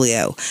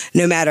portfolio,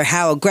 no matter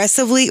how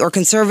aggressively or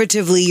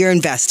conservatively you're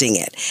investing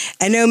it,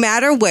 and no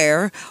matter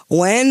where,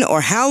 when,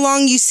 or how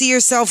long you see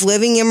yourself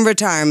living in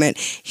retirement,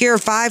 here are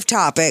 5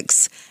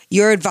 topics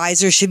your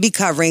advisor should be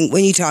covering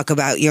when you talk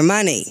about your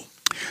money.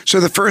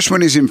 So the first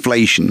one is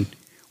inflation.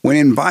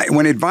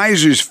 When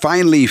advisors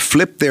finally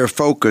flip their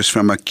focus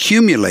from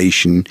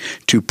accumulation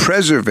to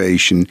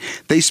preservation,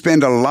 they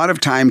spend a lot of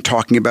time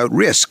talking about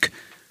risk,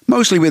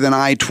 mostly with an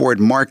eye toward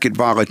market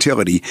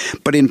volatility.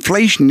 But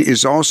inflation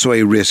is also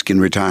a risk in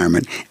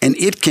retirement, and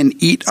it can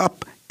eat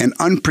up an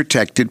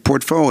unprotected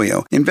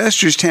portfolio.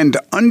 Investors tend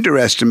to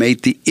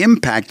underestimate the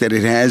impact that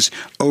it has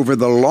over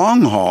the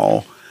long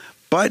haul.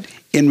 But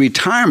in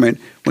retirement,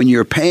 when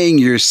you're paying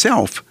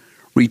yourself,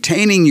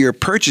 retaining your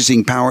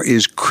purchasing power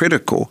is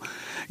critical.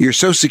 Your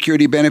Social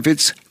Security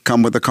benefits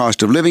come with a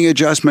cost of living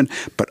adjustment,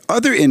 but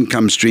other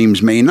income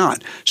streams may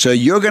not. So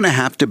you're going to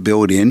have to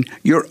build in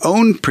your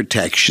own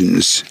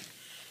protections.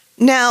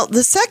 Now,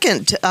 the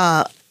second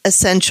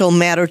essential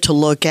matter to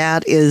look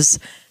at is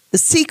the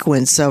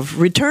sequence of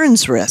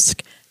returns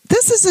risk.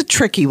 This is a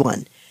tricky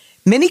one.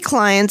 Many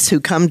clients who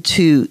come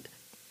to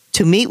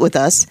meet with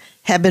us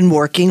have been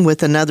working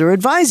with another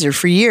advisor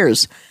for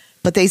years,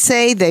 but they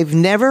say they've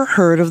never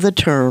heard of the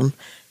term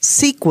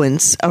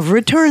sequence of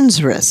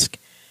returns risk.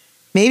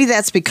 Maybe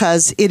that's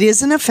because it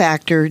isn't a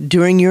factor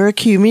during your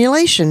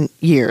accumulation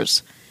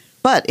years.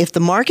 But if the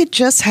market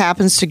just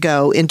happens to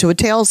go into a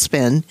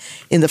tailspin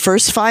in the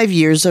first 5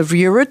 years of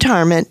your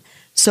retirement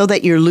so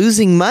that you're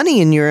losing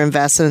money in your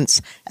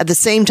investments at the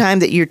same time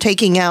that you're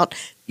taking out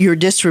your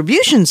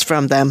distributions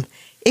from them,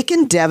 it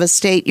can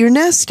devastate your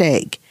nest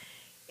egg.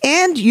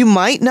 And you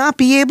might not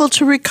be able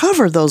to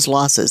recover those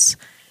losses.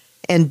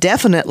 And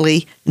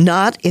definitely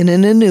not in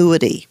an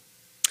annuity.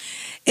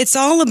 It's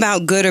all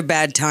about good or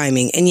bad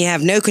timing, and you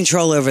have no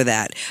control over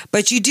that.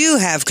 But you do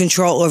have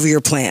control over your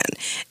plan.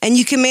 And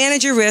you can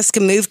manage your risk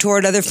and move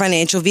toward other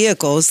financial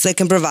vehicles that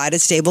can provide a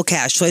stable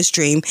cash flow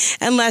stream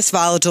and less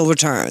volatile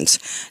returns.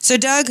 So,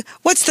 Doug,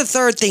 what's the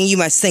third thing you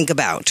must think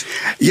about?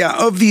 Yeah,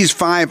 of these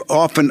 5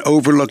 often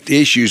overlooked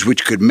issues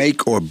which could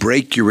make or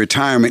break your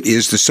retirement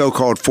is the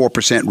so-called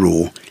 4%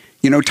 rule.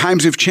 You know,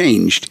 times have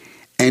changed.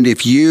 And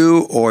if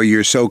you or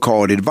your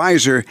so-called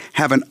advisor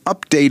haven't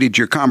updated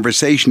your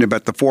conversation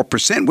about the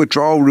 4%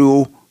 withdrawal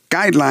rule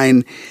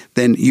guideline,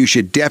 then you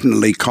should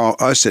definitely call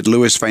us at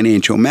Lewis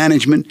Financial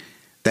Management.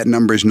 That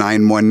number is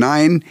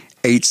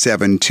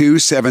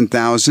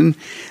 919-872-7000.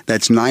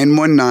 That's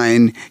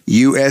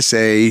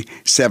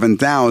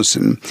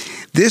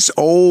 919-USA-7000. This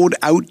old,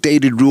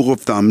 outdated rule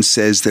of thumb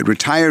says that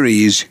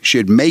retirees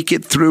should make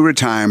it through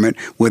retirement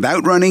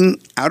without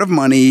running out of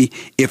money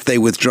if they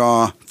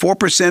withdraw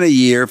 4% a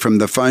year from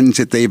the funds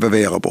that they've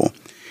available.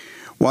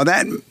 While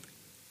that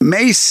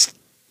may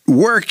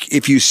work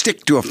if you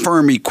stick to a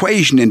firm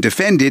equation and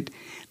defend it,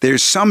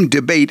 there's some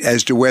debate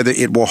as to whether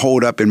it will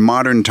hold up in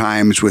modern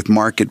times with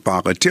market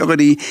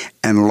volatility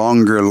and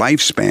longer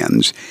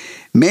lifespans.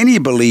 Many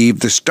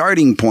believe the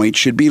starting point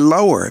should be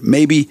lower,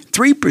 maybe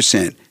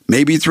 3%,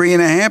 maybe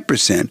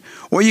 3.5%,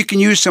 or you can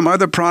use some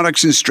other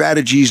products and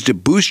strategies to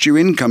boost your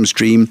income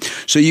stream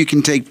so you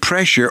can take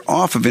pressure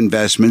off of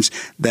investments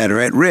that are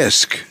at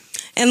risk.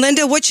 And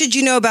Linda, what should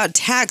you know about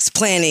tax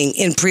planning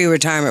in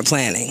pre-retirement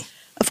planning?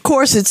 Of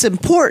course, it's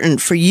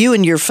important for you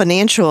and your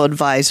financial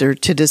advisor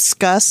to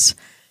discuss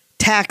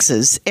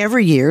taxes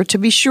every year to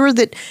be sure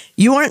that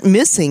you aren't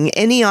missing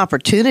any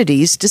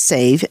opportunities to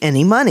save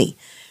any money.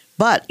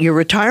 But your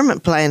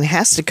retirement plan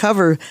has to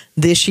cover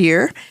this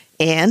year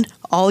and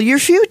all your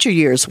future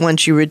years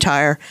once you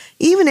retire,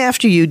 even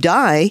after you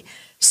die,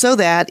 so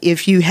that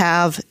if you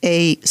have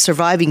a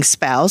surviving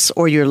spouse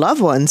or your loved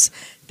ones,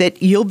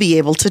 that you'll be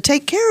able to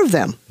take care of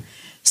them.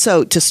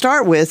 So to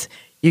start with,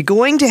 you're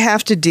going to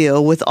have to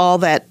deal with all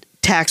that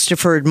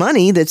tax-deferred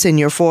money that's in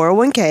your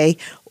 401k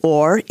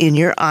or in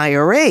your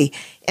IRA.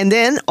 And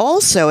then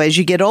also, as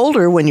you get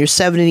older, when you're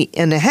 70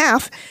 and a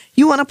half,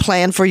 you want to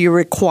plan for your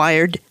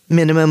required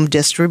minimum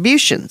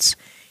distributions.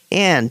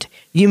 And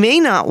you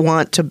may not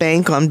want to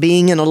bank on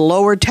being in a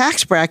lower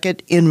tax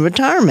bracket in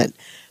retirement,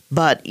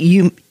 but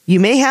you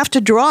may have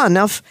to draw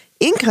enough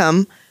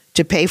income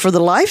to pay for the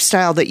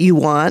lifestyle that you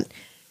want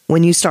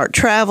when you start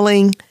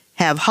traveling,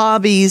 have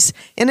hobbies,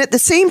 and at the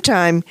same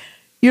time,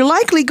 you're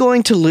likely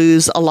going to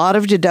lose a lot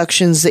of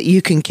deductions that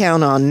you can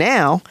count on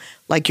now,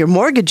 like your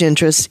mortgage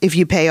interest if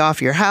you pay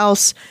off your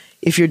house,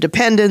 if your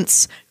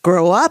dependents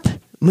grow up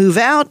move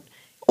out,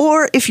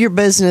 or if you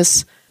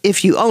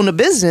own a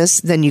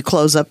business, then you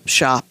close up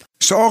shop.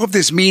 So all of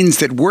this means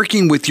that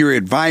working with your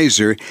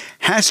advisor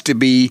has to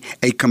be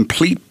a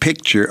complete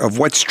picture of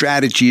what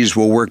strategies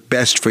will work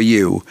best for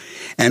you.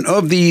 And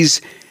of these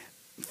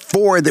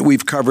 4 that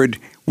we've covered,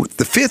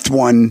 the 5th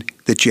one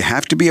that you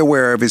have to be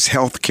aware of is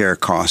healthcare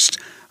costs.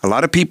 A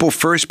lot of people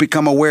first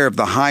become aware of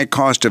the high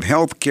cost of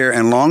healthcare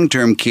and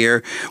long-term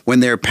care when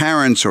their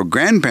parents or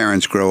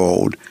grandparents grow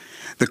old.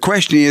 The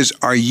question is,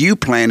 are you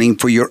planning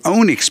for your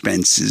own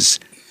expenses?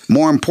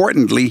 More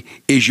importantly,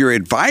 is your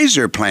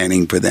advisor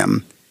planning for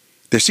them?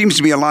 There seems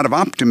to be a lot of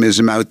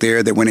optimism out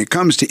there that when it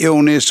comes to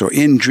illness or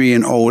injury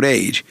in old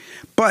age,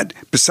 but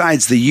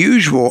besides the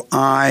usual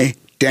eye,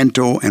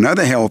 dental, and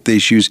other health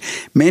issues,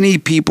 many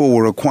people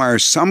will require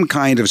some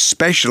kind of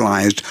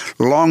specialized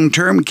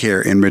long-term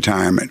care in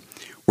retirement,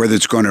 whether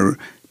it's going to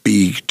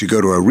be to go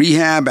to a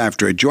rehab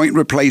after a joint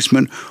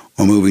replacement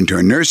or moving to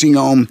a nursing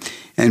home,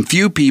 and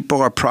few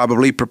people are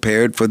probably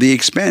prepared for the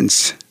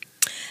expense.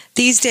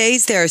 These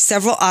days, there are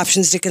several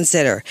options to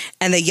consider,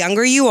 and the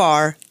younger you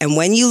are, and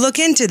when you look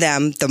into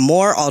them, the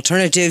more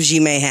alternatives you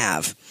may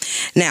have.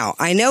 Now,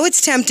 I know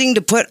it's tempting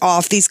to put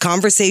off these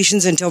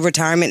conversations until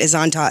retirement is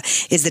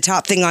the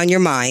top thing on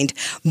your mind,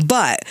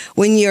 but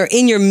when you're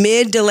in your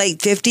mid to late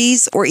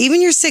 50s or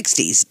even your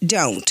 60s,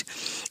 don't.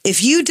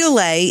 If you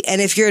delay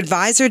and if your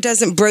advisor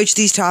doesn't broach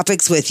these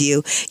topics with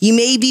you, you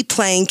may be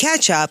playing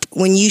catch up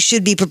when you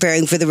should be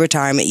preparing for the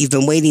retirement you've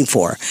been waiting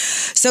for.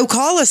 So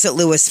call us at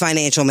Lewis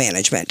Financial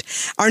Management.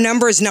 Our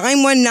number is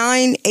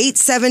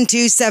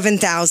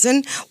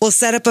 919-872-7000. We'll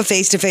set up a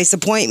face-to-face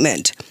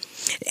appointment.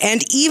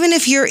 And even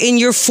if you're in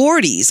your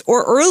 40s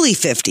or early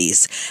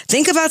 50s,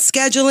 think about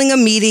scheduling a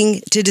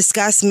meeting to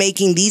discuss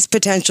making these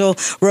potential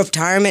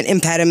retirement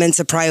impediments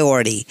a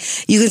priority.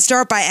 You can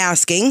start by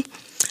asking,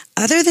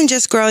 other than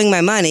just growing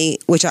my money,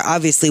 which I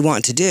obviously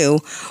want to do,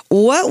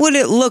 what would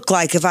it look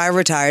like if I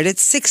retired at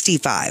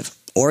 65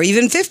 or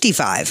even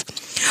 55?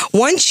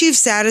 Once you've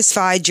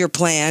satisfied your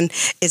plan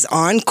is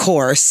on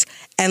course,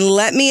 and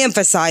let me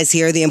emphasize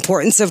here the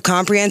importance of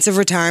comprehensive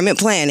retirement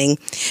planning,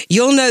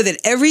 you'll know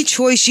that every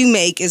choice you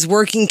make is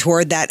working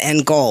toward that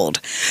end goal.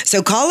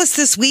 So call us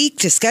this week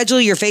to schedule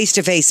your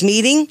face-to-face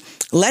meeting.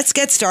 Let's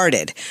get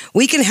started.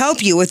 We can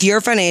help you with your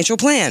financial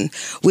plan.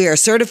 We are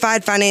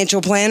certified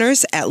financial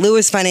planners at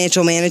Lewis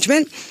Financial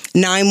Management,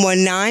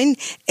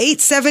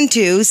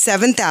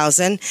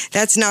 919-872-7000.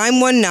 That's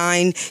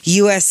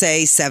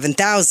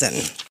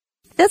 919-USA-7000.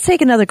 Let's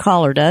take another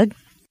caller, Doug.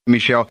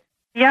 Michelle.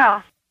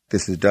 Yeah.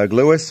 This is Doug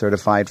Lewis,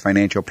 certified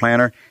financial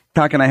planner.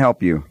 How can I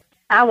help you?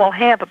 I will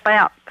have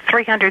about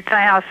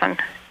 $300,000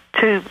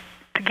 to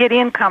get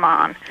income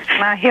on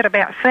when I hit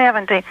about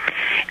 70.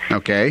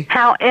 Okay.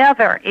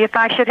 However, if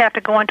I should have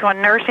to go into a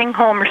nursing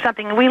home or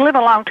something, we live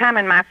a long time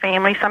in my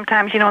family,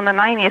 sometimes, in the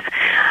 90s,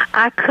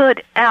 I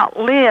could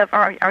outlive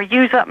or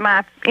use up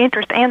my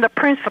interest and the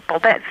principal.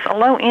 That's a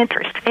low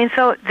interest. And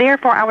so,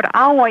 therefore, I would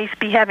always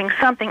be having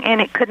something,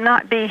 and it could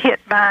not be hit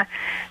by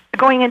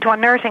going into a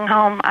nursing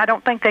home. I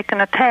don't think they can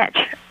attach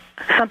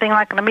something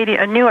like an immediate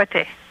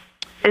annuity,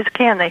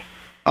 can they?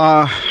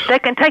 They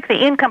can take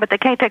the income, but they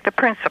can't take the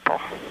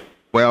principal.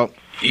 Well,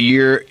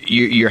 you're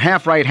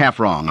half right, half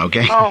wrong,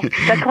 okay? Oh,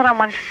 that's what I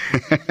want.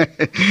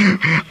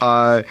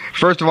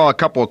 First of all, a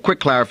couple of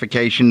quick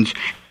clarifications.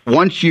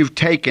 Once you've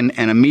taken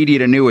an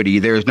immediate annuity,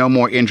 there's no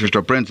more interest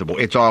or principal.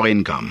 It's all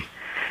income.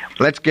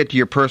 Let's get to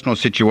your personal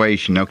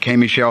situation, okay,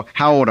 Michelle?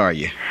 How old are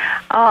you?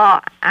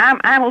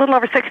 I'm a little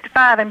over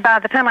 65, and by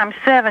the time I'm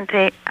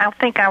 70, I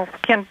think I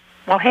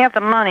will have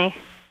the money,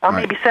 or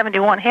maybe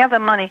 71, have the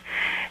money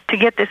to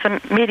get this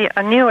immediate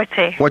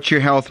annuity. What's your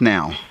health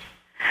now?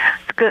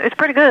 It's good. It's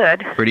pretty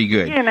good. Pretty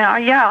good.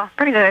 Yeah,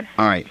 pretty good.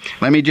 All right.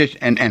 Let me just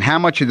and how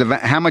much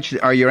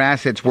are your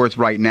assets worth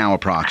right now,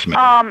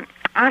 approximately?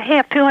 I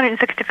have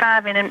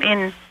 $265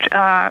 in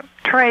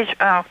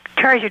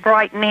treasured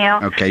right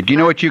now. Okay. Do you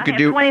know what you could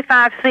do?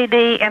 25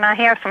 CD, and I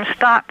have some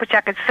stock which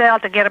I could sell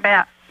to get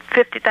about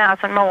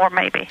 $50,000 more,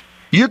 maybe.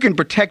 You can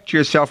protect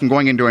yourself from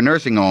going into a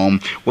nursing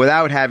home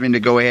without having to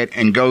go ahead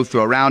and go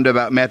through a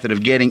roundabout method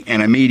of getting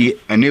an immediate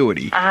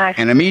annuity.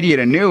 An immediate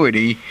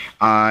annuity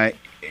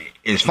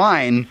is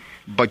fine,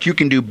 but you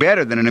can do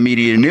better than an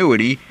immediate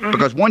annuity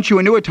because once you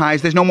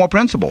annuitize, there's no more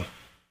principal.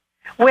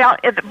 Well,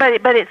 it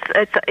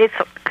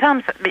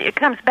comes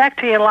back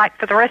to you like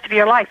for the rest of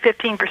your life,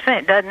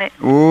 15%, doesn't it?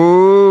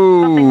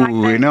 Ooh, like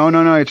that. No,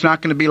 it's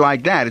not going to be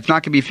like that. It's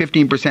not going to be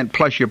 15%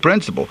 plus your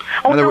principal.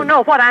 Oh,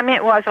 no. What I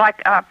meant was like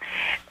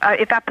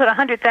if I put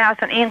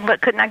 $100,000 in, but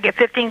couldn't I get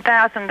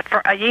 $15,000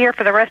 for a year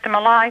for the rest of my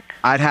life?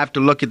 I'd have to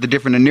look at the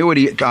different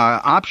annuity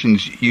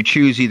options. You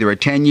choose either a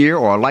 10-year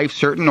or a life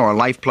certain or a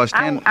life plus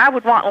 10. I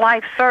would want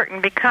life certain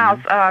because.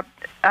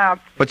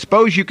 But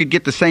suppose you could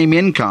get the same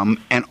income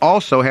and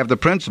also have the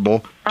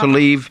principal to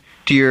leave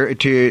to your.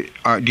 Do you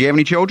have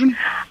any children?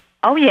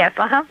 Oh yes,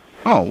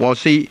 Oh, well,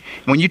 see,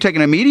 when you take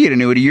an immediate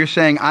annuity, you're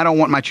saying, I don't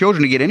want my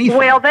children to get anything.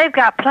 Well, they've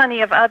got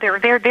plenty of other.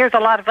 There's a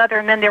lot of other,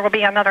 and then there will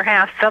be another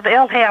house. So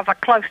they'll have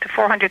close to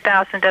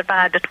 $400,000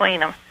 divided between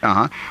them.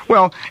 Uh-huh.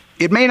 Well,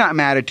 it may not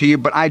matter to you,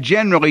 but I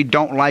generally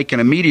don't like an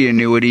immediate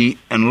annuity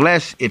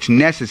unless it's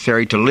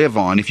necessary to live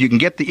on. If you can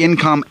get the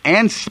income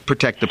and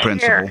protect the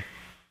principal. Sure.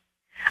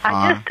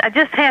 I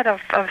just had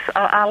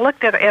I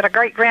looked at a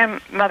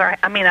great-grandmother,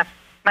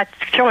 my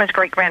children's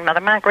great-grandmother,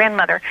 my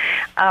grandmother,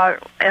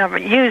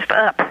 used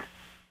up,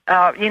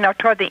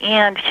 toward the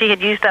end, she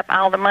had used up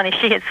all the money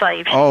she had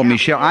saved. Oh,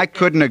 Michelle, I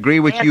couldn't agree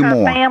with you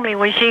more. Her family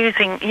was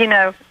using,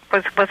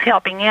 was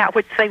helping out,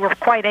 which they were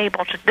quite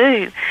able to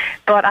do.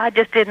 But I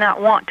just did not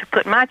want to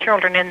put my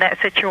children in that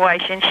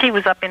situation. She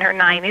was up in her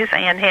 90s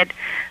and had,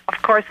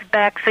 of course,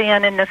 back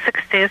then in the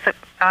 60s,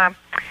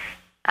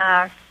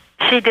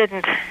 she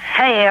didn't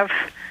have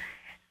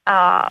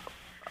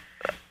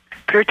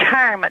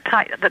retirement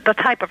type, the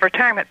type of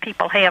retirement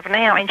people have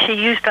now, and she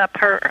used up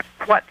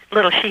what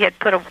little she had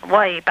put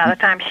away by the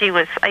time she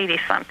was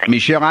 80-something.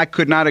 Michelle, I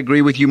could not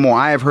agree with you more.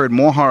 I have heard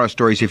more horror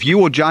stories. If you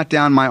will jot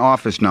down my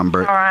office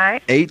number, all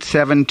right,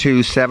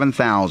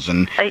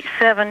 872-7000.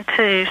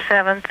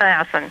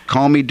 872-7000.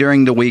 Call me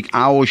during the week.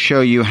 I will show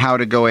you how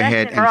to go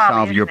ahead and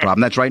solve your problem.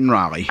 That's right in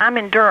Raleigh. I'm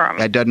in Durham.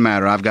 That doesn't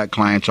matter. I've got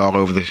clients all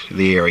over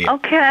the area.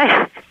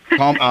 Okay. You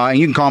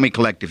can call me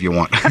Collect if you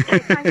want. Okay,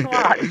 thanks a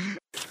lot.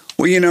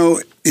 Well,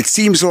 it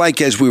seems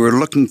like as we were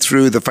looking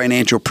through the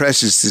financial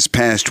presses this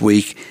past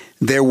week,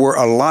 there were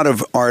a lot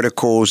of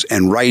articles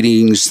and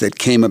writings that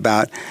came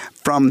about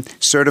from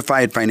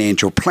certified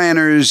financial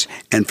planners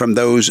and from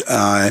those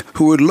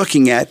who were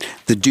looking at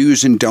the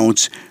do's and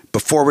don'ts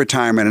before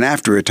retirement and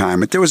after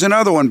retirement. There was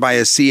another one by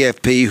a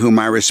CFP whom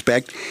I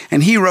respect,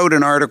 and he wrote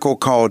an article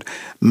called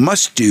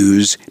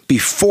Must-Do's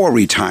Before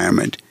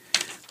Retirement,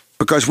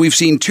 because we've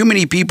seen too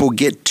many people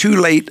get too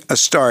late a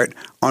start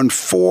on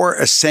 4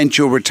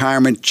 essential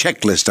retirement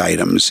checklist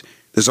items.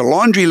 There's a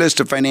laundry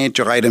list of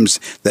financial items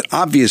that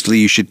obviously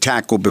you should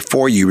tackle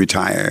before you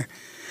retire.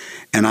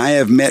 And I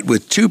have met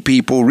with 2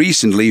 people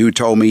recently who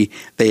told me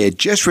they had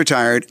just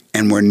retired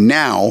and were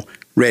now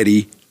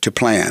ready to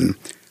plan.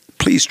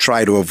 Please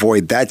try to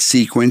avoid that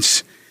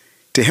sequence.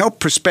 To help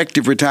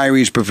prospective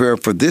retirees prepare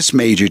for this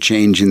major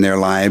change in their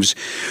lives,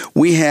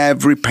 we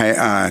have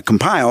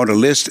compiled a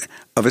list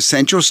of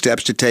essential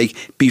steps to take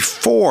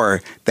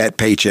before that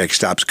paycheck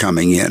stops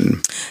coming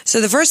in. So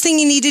the first thing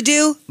you need to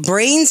do,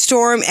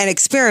 brainstorm and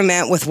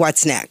experiment with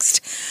what's next.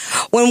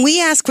 When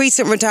we ask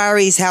recent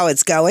retirees how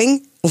it's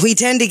going, we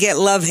tend to get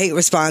love-hate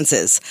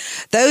responses.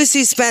 Those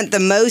who spent the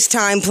most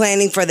time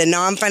planning for the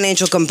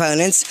non-financial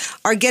components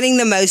are getting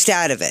the most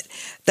out of it.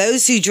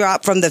 Those who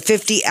drop from the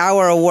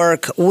 50-hour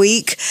work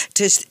week,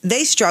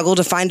 they struggle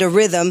to find a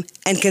rhythm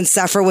and can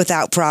suffer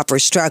without proper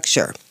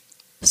structure.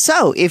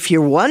 So, if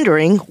you're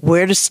wondering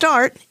where to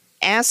start,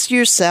 ask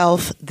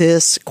yourself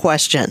this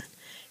question.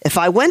 If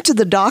I went to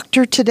the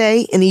doctor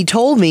today and he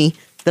told me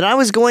that I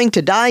was going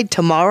to die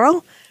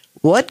tomorrow,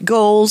 what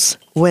goals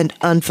went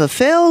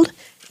unfulfilled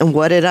and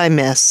what did I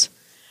miss?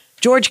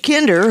 George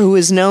Kinder, who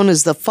is known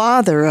as the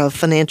father of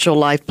financial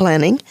life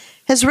planning,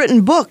 has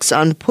written books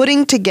on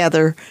putting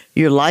together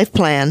your life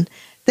plan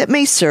that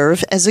may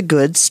serve as a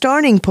good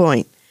starting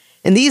point.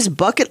 And these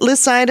bucket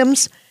list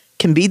items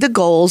can be the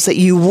goals that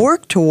you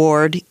work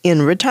toward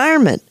in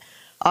retirement.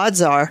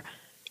 Odds are,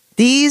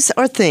 these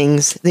are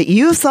things that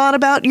you've thought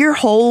about your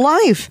whole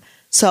life.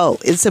 So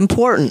it's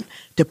important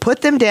to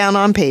put them down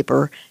on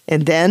paper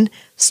and then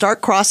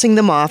start crossing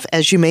them off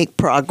as you make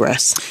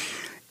progress.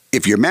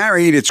 If you're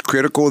married, it's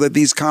critical that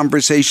these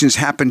conversations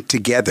happen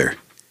together,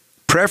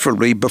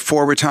 preferably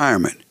before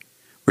retirement.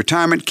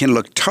 Retirement can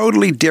look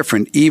totally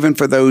different even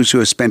for those who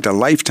have spent a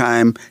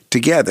lifetime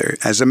together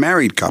as a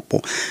married couple.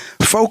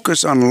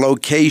 Focus on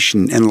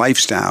location and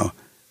lifestyle.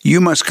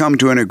 You must come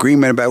to an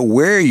agreement about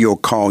where you'll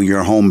call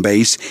your home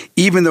base,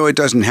 even though it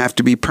doesn't have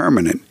to be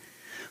permanent.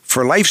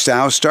 For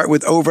lifestyle, start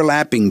with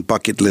overlapping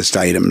bucket list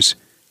items.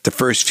 The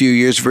first few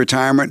years of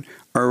retirement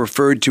are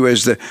referred to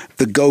as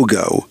the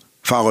go-go,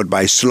 followed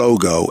by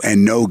slow-go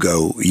and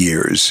no-go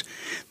years.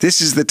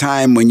 This is the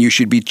time when you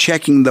should be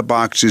checking the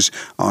boxes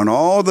on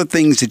all the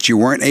things that you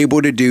weren't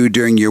able to do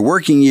during your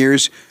working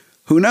years.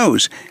 Who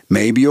knows?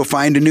 Maybe you'll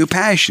find a new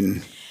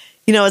passion.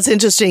 It's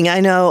interesting. I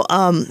know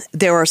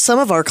there are some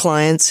of our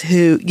clients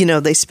who,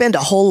 they spend a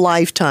whole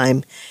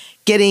lifetime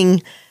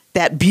getting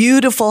that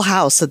beautiful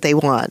house that they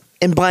want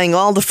and buying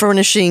all the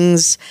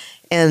furnishings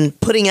and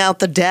putting out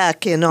the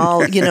deck and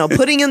all,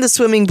 putting in the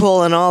swimming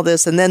pool and all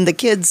this. And then the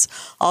kids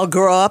all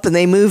grow up and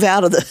they move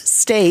out of the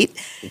state.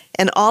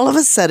 And all of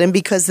a sudden,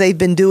 because they've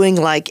been doing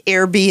like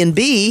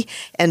Airbnb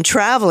and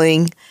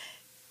traveling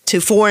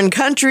to foreign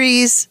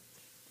countries,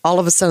 all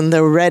of a sudden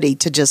they're ready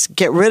to just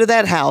get rid of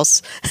that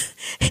house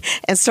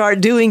and start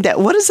doing that.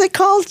 What is it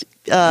called?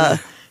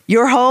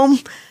 Your home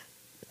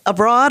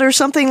abroad or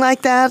something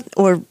like that?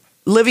 Or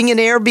living in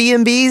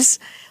Airbnbs?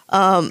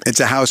 It's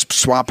a house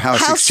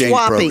exchange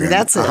swapping, program.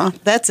 That's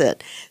it. That's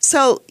it.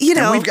 So,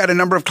 And we've got a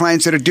number of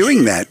clients that are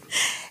doing that.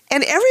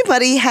 And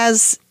everybody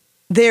has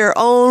their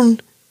own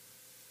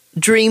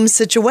dream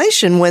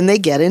situation when they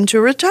get into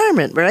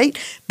retirement, right?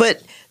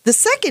 But the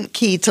second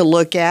key to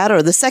look at,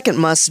 or the second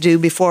must do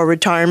before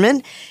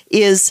retirement,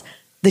 is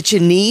that you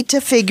need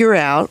to figure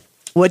out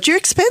what your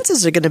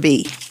expenses are going to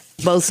be,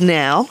 both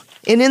now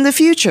and in the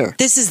future.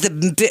 This is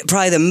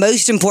probably the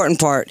most important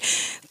part,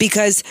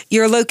 because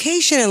your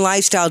location and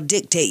lifestyle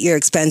dictate your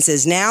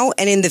expenses now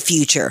and in the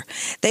future.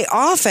 They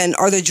often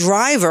are the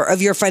driver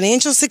of your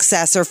financial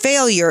success or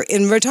failure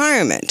in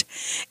retirement.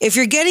 If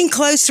you're getting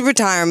close to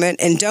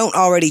retirement and don't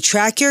already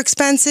track your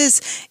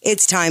expenses,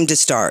 it's time to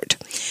start.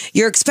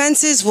 Your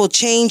expenses will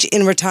change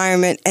in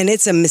retirement, and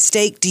it's a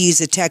mistake to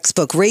use a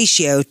textbook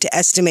ratio to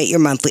estimate your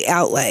monthly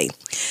outlay.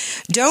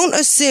 Don't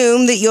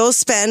assume that you'll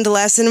spend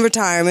less in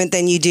retirement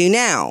than you do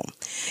now.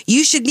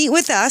 You should meet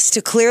with us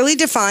to clearly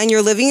define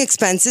your living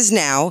expenses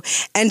now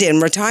and in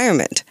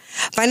retirement.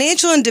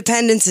 Financial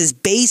independence is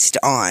based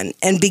on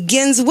and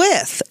begins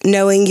with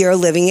knowing your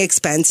living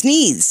expense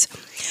needs.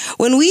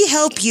 When we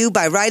help you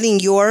by writing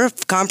your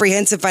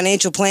comprehensive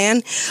financial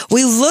plan,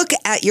 we look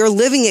at your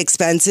living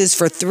expenses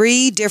for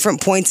 3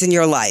 different points in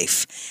your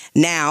life.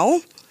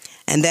 Now,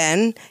 and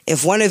then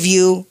if one of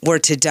you were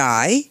to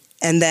die,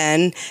 and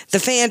then the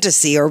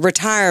fantasy or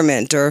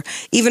retirement or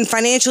even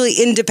financially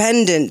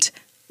independent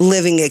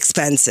living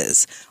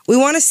expenses. We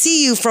want to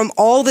see you from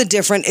all the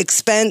different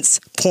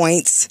expense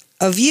points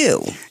of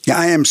view. Yeah,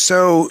 I am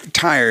so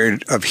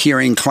tired of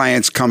hearing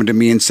clients come to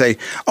me and say,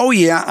 oh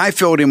yeah, I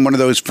filled in one of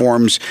those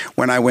forms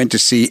when I went to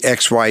see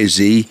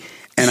XYZ,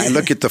 and I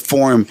look at the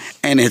form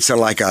and it's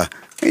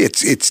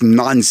it's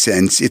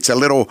nonsense. It's a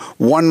little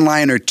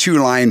 1-line or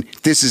 2-line,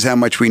 this is how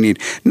much we need.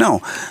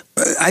 No,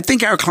 I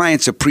think our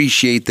clients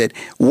appreciate that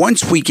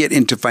once we get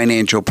into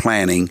financial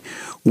planning,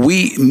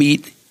 we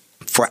meet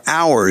for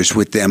hours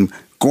with them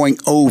going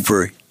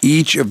over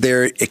each of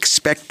their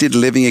expected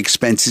living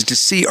expenses to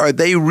see, are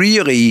they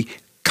really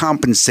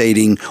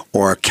compensating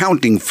or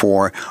accounting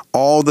for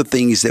all the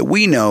things that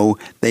we know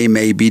they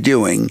may be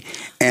doing.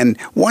 And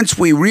once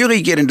we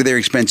really get into their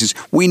expenses,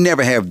 we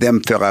never have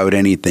them fill out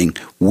anything.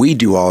 We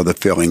do all the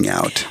filling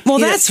out. Well,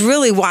 that's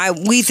really why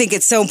we think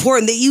it's so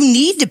important that you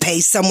need to pay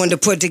someone to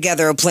put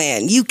together a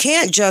plan. You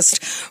can't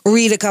just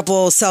read a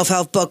couple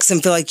self-help books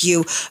and feel like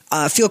you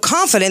feel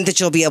confident that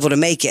you'll be able to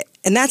make it.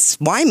 And that's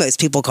why most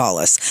people call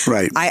us.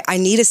 Right. I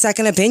need a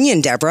second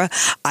opinion, Deborah.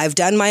 I've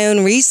done my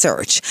own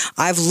research.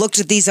 I've looked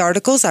at these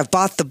articles. I've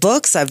bought the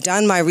books. I've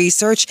done my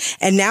research.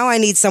 And now I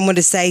need someone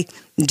to say,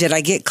 did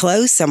I get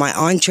close? Am I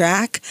on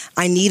track?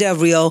 I need a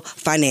real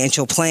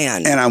financial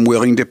plan. And I'm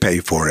willing to pay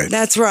for it.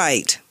 That's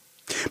right.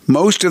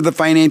 Most of the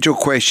financial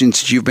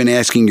questions that you've been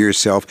asking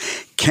yourself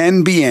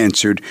can be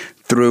answered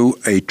through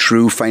a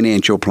true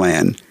financial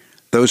plan.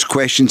 Those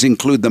questions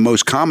include the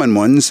most common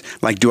ones,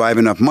 like do I have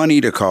enough money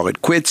to call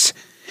it quits?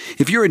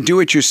 If you're a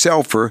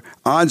do-it-yourselfer,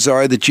 odds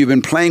are that you've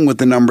been playing with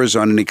the numbers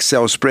on an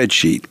Excel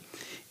spreadsheet.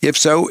 If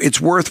so, it's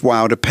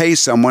worthwhile to pay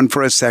someone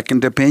for a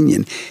second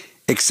opinion.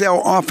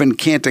 Excel often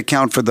can't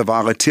account for the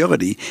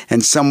volatility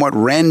and somewhat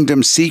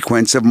random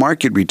sequence of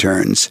market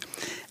returns.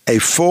 A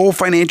full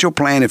financial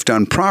plan, if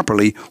done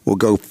properly, will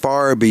go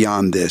far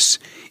beyond this.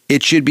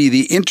 It should be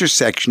the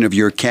intersection of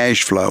your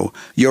cash flow,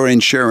 your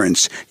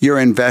insurance, your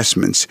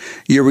investments,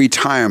 your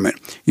retirement,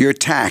 your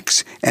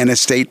tax, and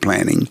estate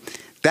planning.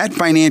 That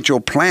financial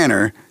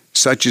planner,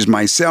 such as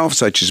myself,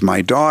 such as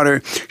my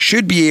daughter,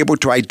 should be able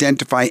to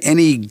identify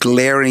any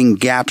glaring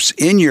gaps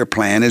in your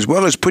plan as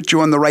well as put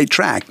you on the right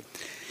track.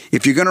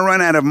 If you're going to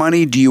run out of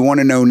money, do you want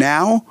to know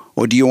now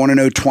or do you want to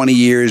know 20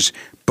 years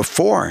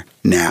before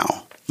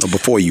now or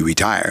before you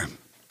retire?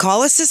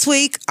 Call us this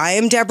week. I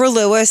am Deborah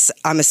Lewis.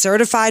 I'm a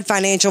certified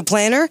financial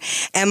planner,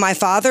 and my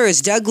father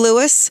is Doug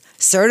Lewis,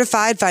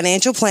 certified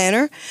financial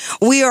planner.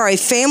 We are a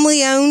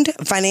family-owned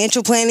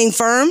financial planning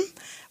firm.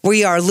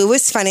 We are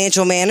Lewis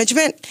Financial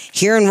Management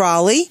here in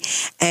Raleigh,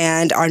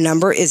 and our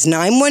number is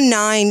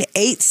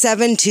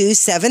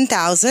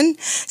 919-872-7000.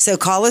 So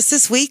call us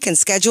this week and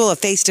schedule a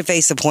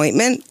face-to-face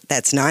appointment.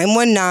 That's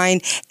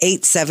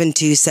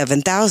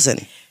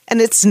 919-872-7000.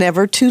 And it's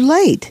never too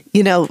late.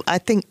 You know, I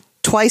think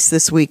twice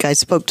this week I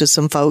spoke to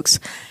some folks.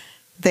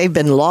 They've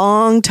been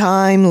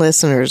long-time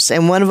listeners,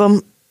 and one of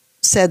them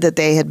said that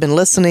they had been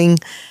listening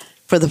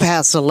for the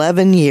past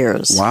 11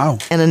 years. Wow.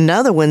 And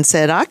another one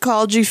said, I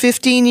called you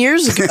 15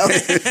 years ago.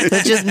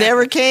 It just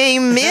never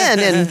came in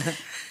and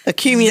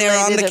accumulated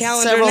on the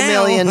calendar several now.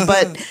 million.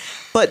 But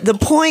the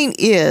point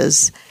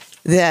is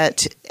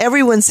that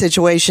everyone's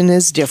situation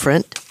is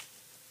different.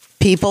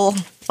 People,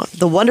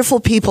 the wonderful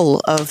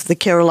people of the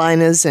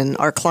Carolinas and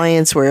our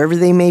clients, wherever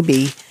they may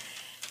be,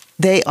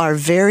 they are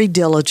very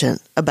diligent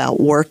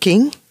about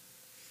working,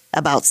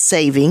 about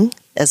saving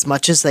as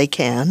much as they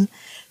can.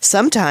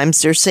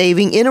 Sometimes they're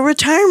saving in a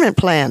retirement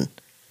plan,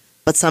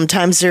 but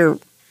sometimes they're,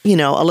 a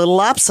little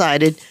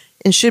lopsided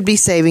and should be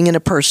saving in a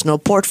personal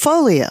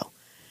portfolio.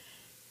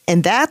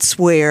 And that's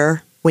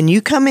where, when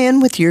you come in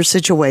with your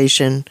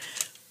situation,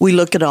 we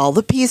look at all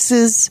the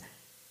pieces,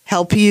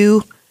 help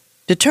you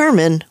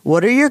determine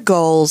what are your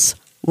goals,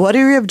 what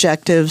are your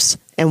objectives,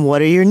 and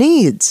what are your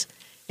needs.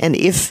 And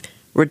if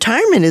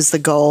retirement is the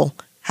goal,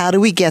 how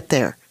do we get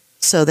there?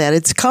 so that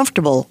it's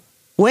comfortable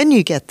when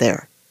you get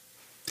there.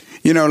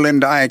 You know,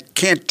 Linda, I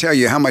can't tell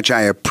you how much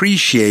I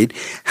appreciate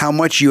how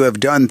much you have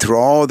done through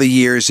all the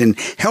years in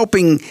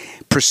helping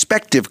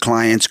prospective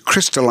clients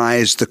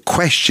crystallize the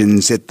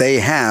questions that they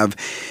have.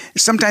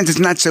 Sometimes it's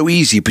not so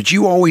easy, but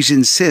you always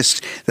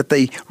insist that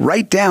they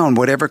write down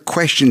whatever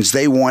questions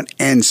they want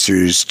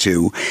answers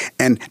to.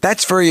 And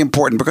that's very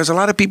important because a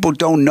lot of people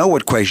don't know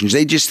what questions.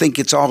 They just think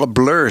it's all a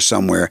blur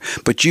somewhere.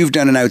 But you've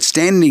done an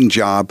outstanding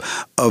job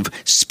of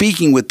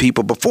speaking with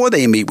people before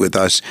they meet with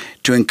us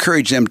to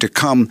encourage them to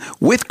come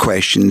with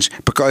questions,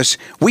 because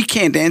we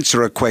can't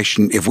answer a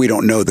question if we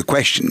don't know the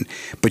question.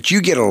 But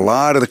you get a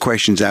lot of the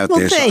questions out there.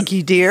 Well, thank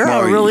you, dear.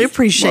 I really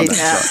appreciate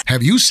that.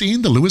 Have you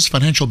seen the Lewis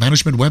Financial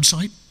Management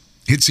website?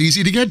 It's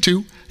easy to get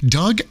to.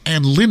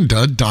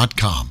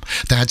 DougAndLinda.com.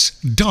 That's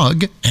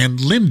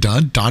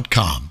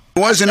DougAndLinda.com.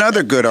 There was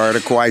another good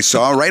article I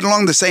saw right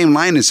along the same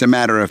line, as a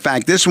matter of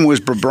fact. This one was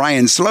by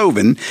Brian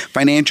Slovan,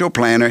 financial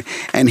planner,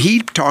 and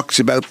he talks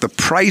about the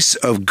price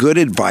of good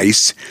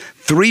advice,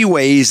 3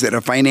 ways that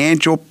a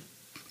financial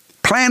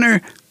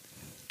planner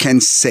can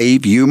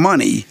save you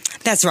money.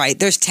 That's right.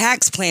 There's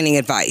tax planning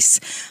advice.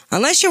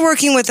 Unless you're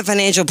working with a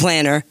financial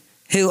planner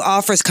who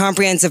offers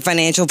comprehensive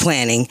financial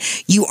planning,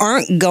 you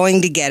aren't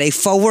going to get a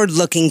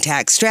forward-looking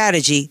tax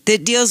strategy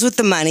that deals with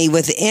the money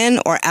within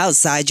or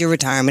outside your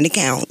retirement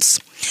accounts.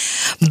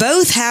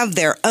 Both have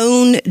their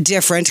own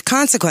different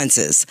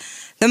consequences.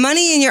 The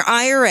money in your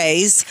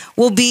IRAs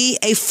will be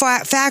a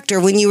factor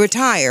when you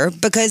retire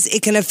because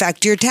it can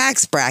affect your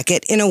tax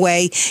bracket in a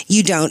way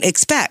you don't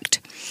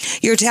expect.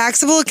 Your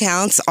taxable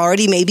accounts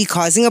already may be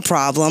causing a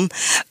problem,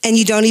 and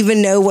you don't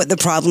even know what the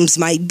problems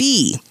might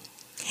be.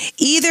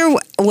 Either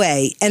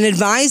way, an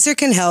advisor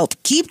can help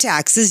keep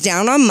taxes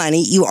down on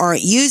money you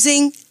aren't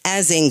using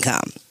as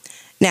income.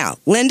 Now,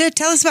 Linda,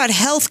 tell us about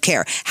health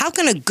care. How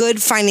can a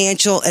good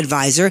financial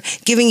advisor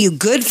giving you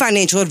good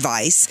financial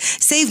advice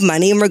save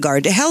money in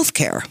regard to health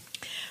care?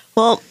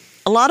 Well,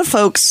 a lot of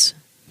folks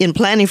in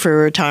planning for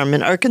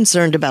retirement are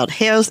concerned about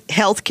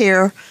health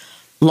care,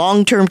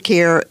 long-term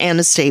care, and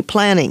estate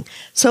planning.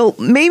 So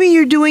maybe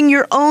you're doing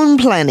your own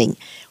planning,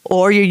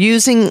 or you're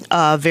using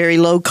a very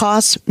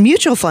low-cost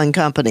mutual fund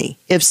company.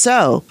 If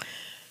so,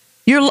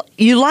 you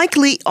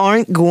likely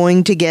aren't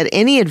going to get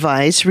any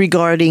advice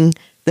regarding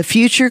the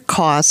future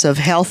costs of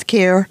health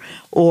care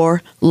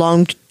or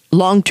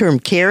long-term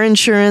care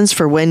insurance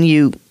for when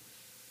you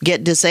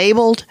get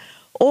disabled,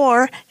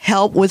 or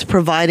help with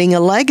providing a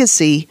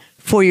legacy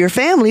for your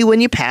family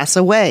when you pass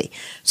away.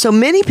 So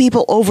many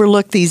people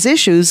overlook these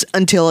issues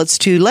until it's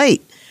too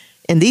late,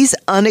 and these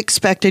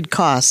unexpected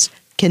costs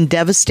can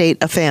devastate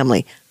a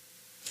family.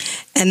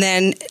 And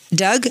then,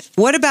 Doug,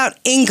 what about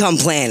income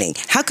planning?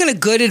 How can a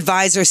good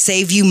advisor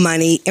save you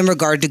money in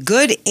regard to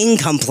good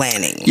income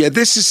planning? Yeah,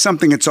 this is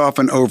something that's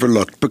often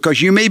overlooked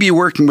because you may be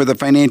working with a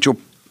financial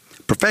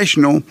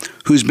professional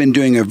who's been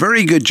doing a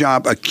very good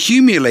job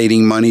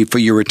accumulating money for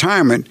your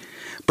retirement.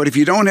 But if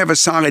you don't have a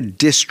solid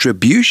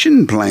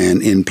distribution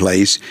plan in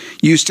place,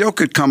 you still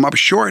could come up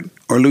short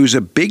or lose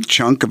a big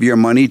chunk of your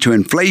money to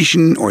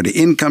inflation or to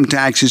income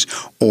taxes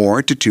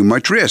or to too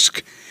much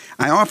risk.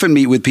 I often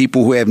meet with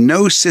people who have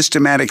no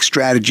systematic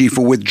strategy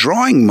for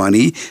withdrawing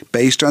money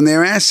based on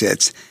their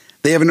assets.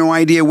 They have no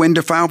idea when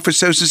to file for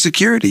Social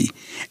Security,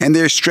 and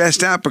they're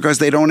stressed out because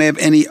they don't have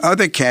any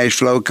other cash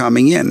flow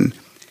coming in.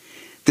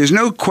 There's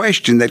no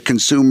question that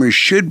consumers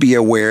should be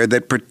aware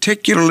that,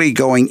 particularly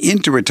going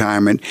into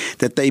retirement,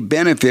 that they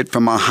benefit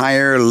from a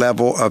higher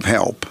level of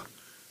help.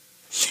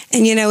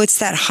 And it's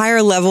that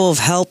higher level of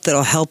help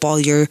that'll help all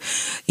your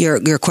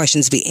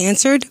questions be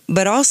answered,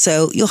 but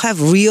also you'll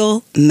have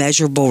real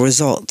measurable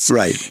results.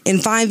 Right. In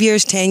 5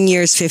 years, 10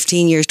 years,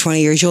 15 years,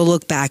 20 years, you'll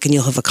look back and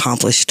you'll have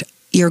accomplished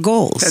your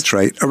goals. That's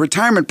right. A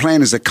retirement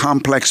plan is a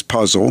complex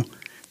puzzle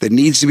that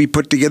needs to be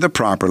put together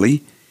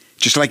properly.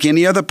 Just like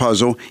any other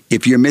puzzle,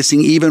 if you're missing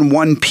even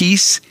one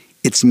piece,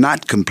 it's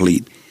not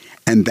complete.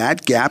 And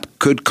that gap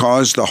could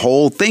cause the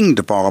whole thing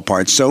to fall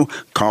apart. So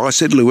call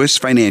us at Lewis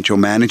Financial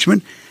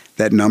Management.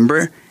 That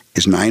number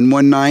is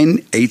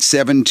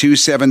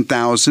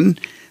 919-872-7000.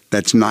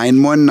 That's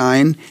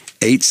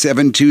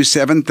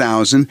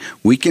 919-872-7000.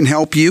 We can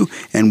help you,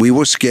 and we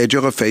will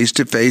schedule a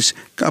face-to-face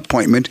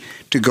appointment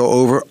to go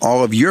over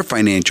all of your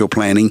financial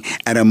planning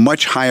at a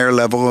much higher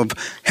level of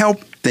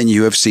help than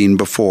you have seen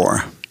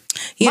before.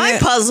 My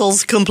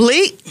puzzle's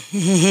complete.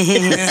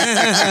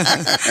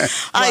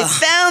 I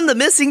found the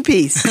missing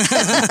piece.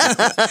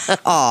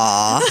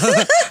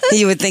 Aw,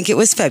 you would think it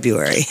was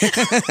February.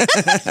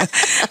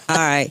 All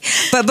right.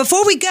 But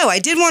before we go, I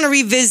did want to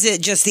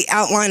revisit just the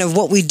outline of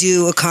what we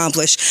do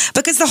accomplish,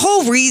 because the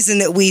whole reason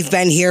that we've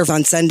been here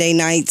on Sunday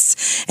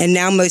nights and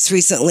now most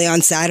recently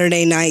on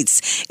Saturday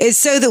nights is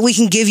so that we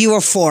can give you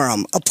a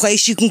forum, a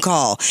place you can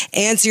call,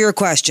 answer your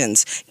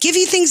questions, give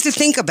you things to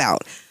think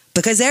about.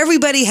 Because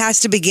everybody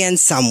has to begin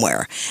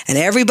somewhere, and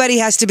everybody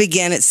has to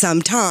begin at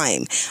some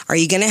time. Are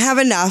you going to have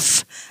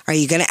enough? Are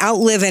you going to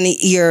outlive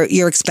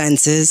your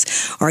expenses?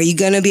 Are you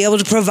going to be able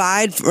to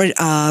provide for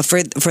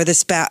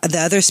the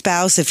other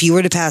spouse if you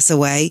were to pass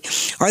away?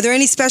 Are there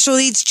any special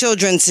needs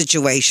children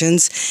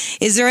situations?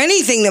 Is there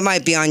anything that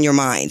might be on your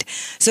mind?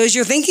 So as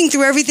you're thinking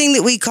through everything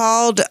that we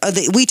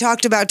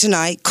talked about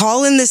tonight,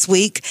 call in this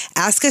week.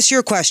 Ask us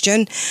your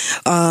question.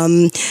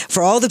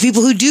 For all the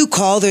people who do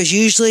call, there's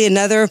usually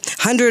another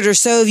 100 or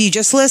so of you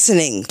just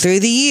listening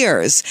through the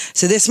years.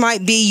 So this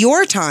might be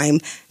your time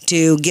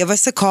to give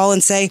us a call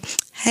and say,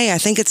 hey, I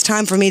think it's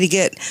time for me to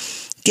get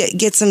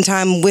some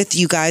time with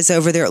you guys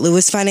over there at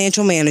Lewis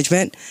Financial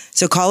Management.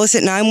 So call us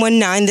at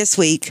 919 this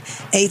week,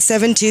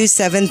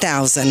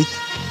 872-7000.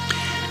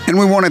 And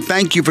we want to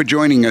thank you for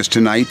joining us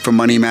tonight for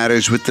Money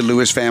Matters with the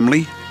Lewis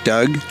family,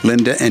 Doug,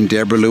 Linda, and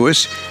Deborah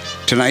Lewis.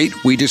 Tonight,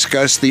 we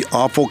discuss the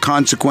awful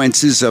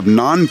consequences of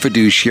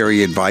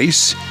non-fiduciary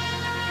advice,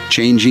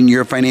 changing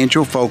your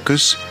financial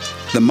focus,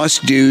 the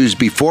must-dos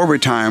before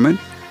retirement,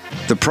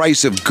 the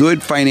price of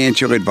good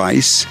financial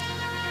advice.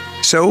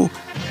 So,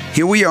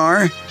 here we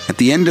are at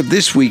the end of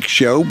this week's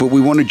show, but we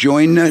want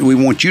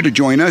you to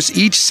join us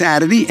each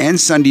Saturday and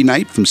Sunday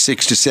night from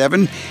 6 to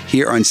 7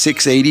 here on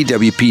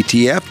 680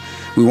 WPTF.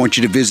 We want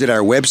you to visit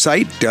our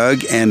website,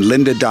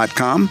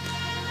 dougandlinda.com.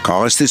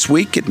 Call us this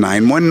week at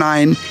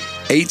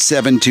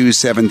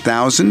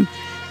 919-872-7000.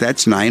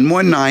 That's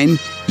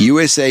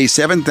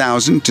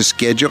 919-USA-7000 to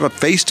schedule a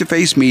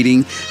face-to-face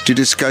meeting to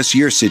discuss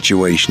your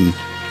situation.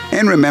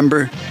 And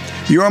remember,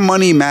 your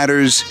money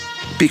matters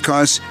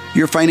because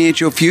your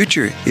financial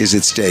future is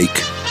at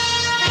stake.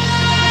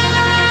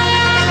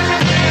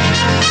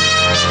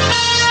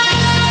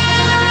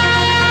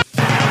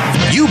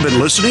 You've been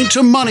listening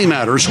to Money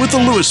Matters with the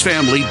Lewis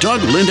family,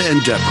 Doug, Linda,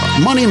 and Deborah.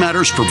 Money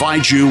Matters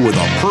provides you with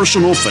a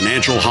personal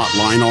financial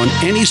hotline on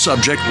any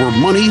subject where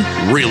money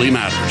really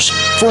matters.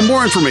 For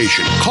more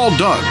information, call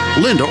Doug,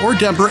 Linda, or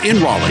Deborah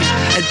in Raleigh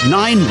at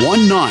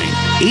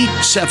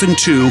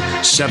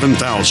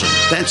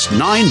 919-872-7000. That's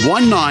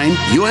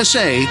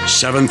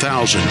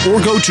 919-USA-7000.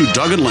 Or go to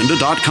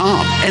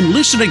dougandlinda.com and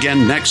listen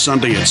again next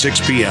Sunday at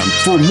 6 p.m.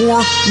 for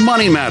more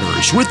Money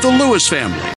Matters with the Lewis family.